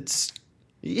 Cheez-Its.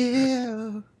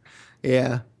 Yeah.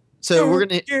 Yeah. So we're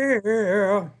gonna.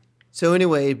 Yeah. So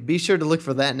anyway, be sure to look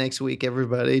for that next week,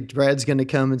 everybody. Brad's gonna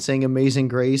come and sing "Amazing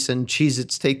Grace" and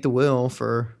Cheez-Its take the wheel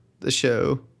for the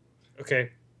show.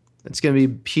 Okay. It's gonna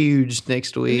be huge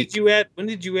next When week. did you add? When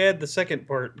did you add the second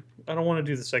part? I don't want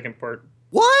to do the second part.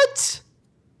 What?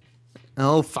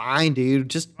 Oh, fine, dude.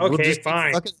 Just we'll Okay, just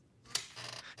fine. fucking-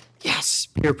 Yes,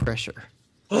 peer pressure.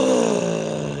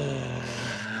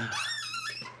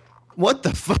 What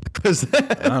the fuck was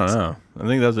that? I don't know. I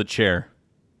think that was a chair.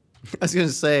 I was gonna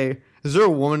say, is there a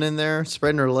woman in there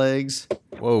spreading her legs?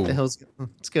 Whoa. What the hell's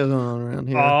what's going on around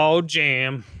here? Oh,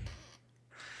 jam.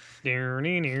 Are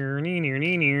we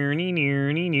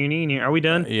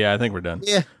done? Yeah, I think we're done.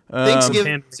 Yeah, Um,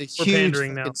 Thanksgiving is a we're huge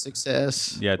pandering now. fucking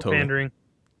success. Yeah, We're totally. pandering.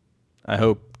 I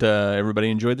hope everybody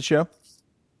enjoyed the show.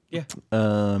 Yeah.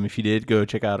 If you did, go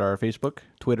check out our Facebook,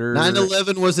 Twitter,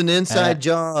 9/11 was an inside At-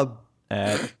 job.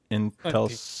 at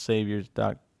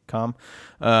intelsaviors.com.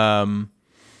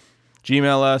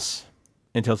 Gmail us,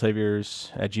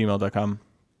 intelsaviors@gmail.com.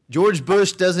 George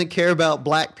Bush doesn't care about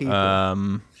black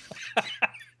people.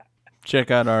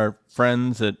 Check out our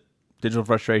friends at Digital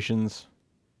Frustrations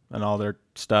and all their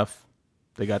stuff.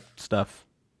 They got stuff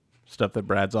that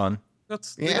Brad's on.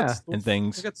 Yeah. And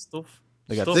things. They got stuff.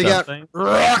 They got Stuff they got thing.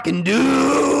 rockin'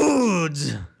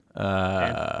 dudes.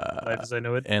 Life as I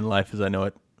know it. And Life as I Know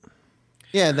It.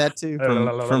 Yeah, that too.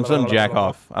 From some jack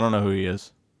off. I don't know who he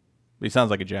is, but he sounds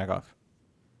like a jack off.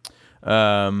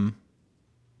 Our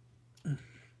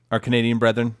Canadian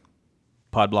brethren,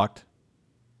 Podblocked.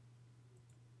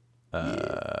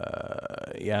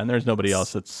 Yeah, and there's nobody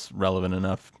else that's relevant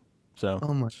enough. So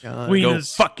Oh my god. We- go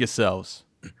Wieners. fuck yourselves.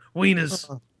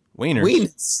 Wieners. Wieners.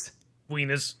 Weenus.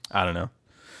 Wieners. I don't know.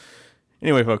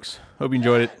 Anyway, folks, hope you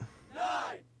enjoyed it.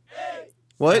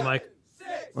 What? Mike,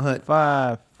 What?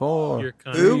 5, 4, You're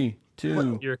cunt. 3,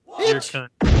 2. you're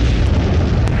cunt.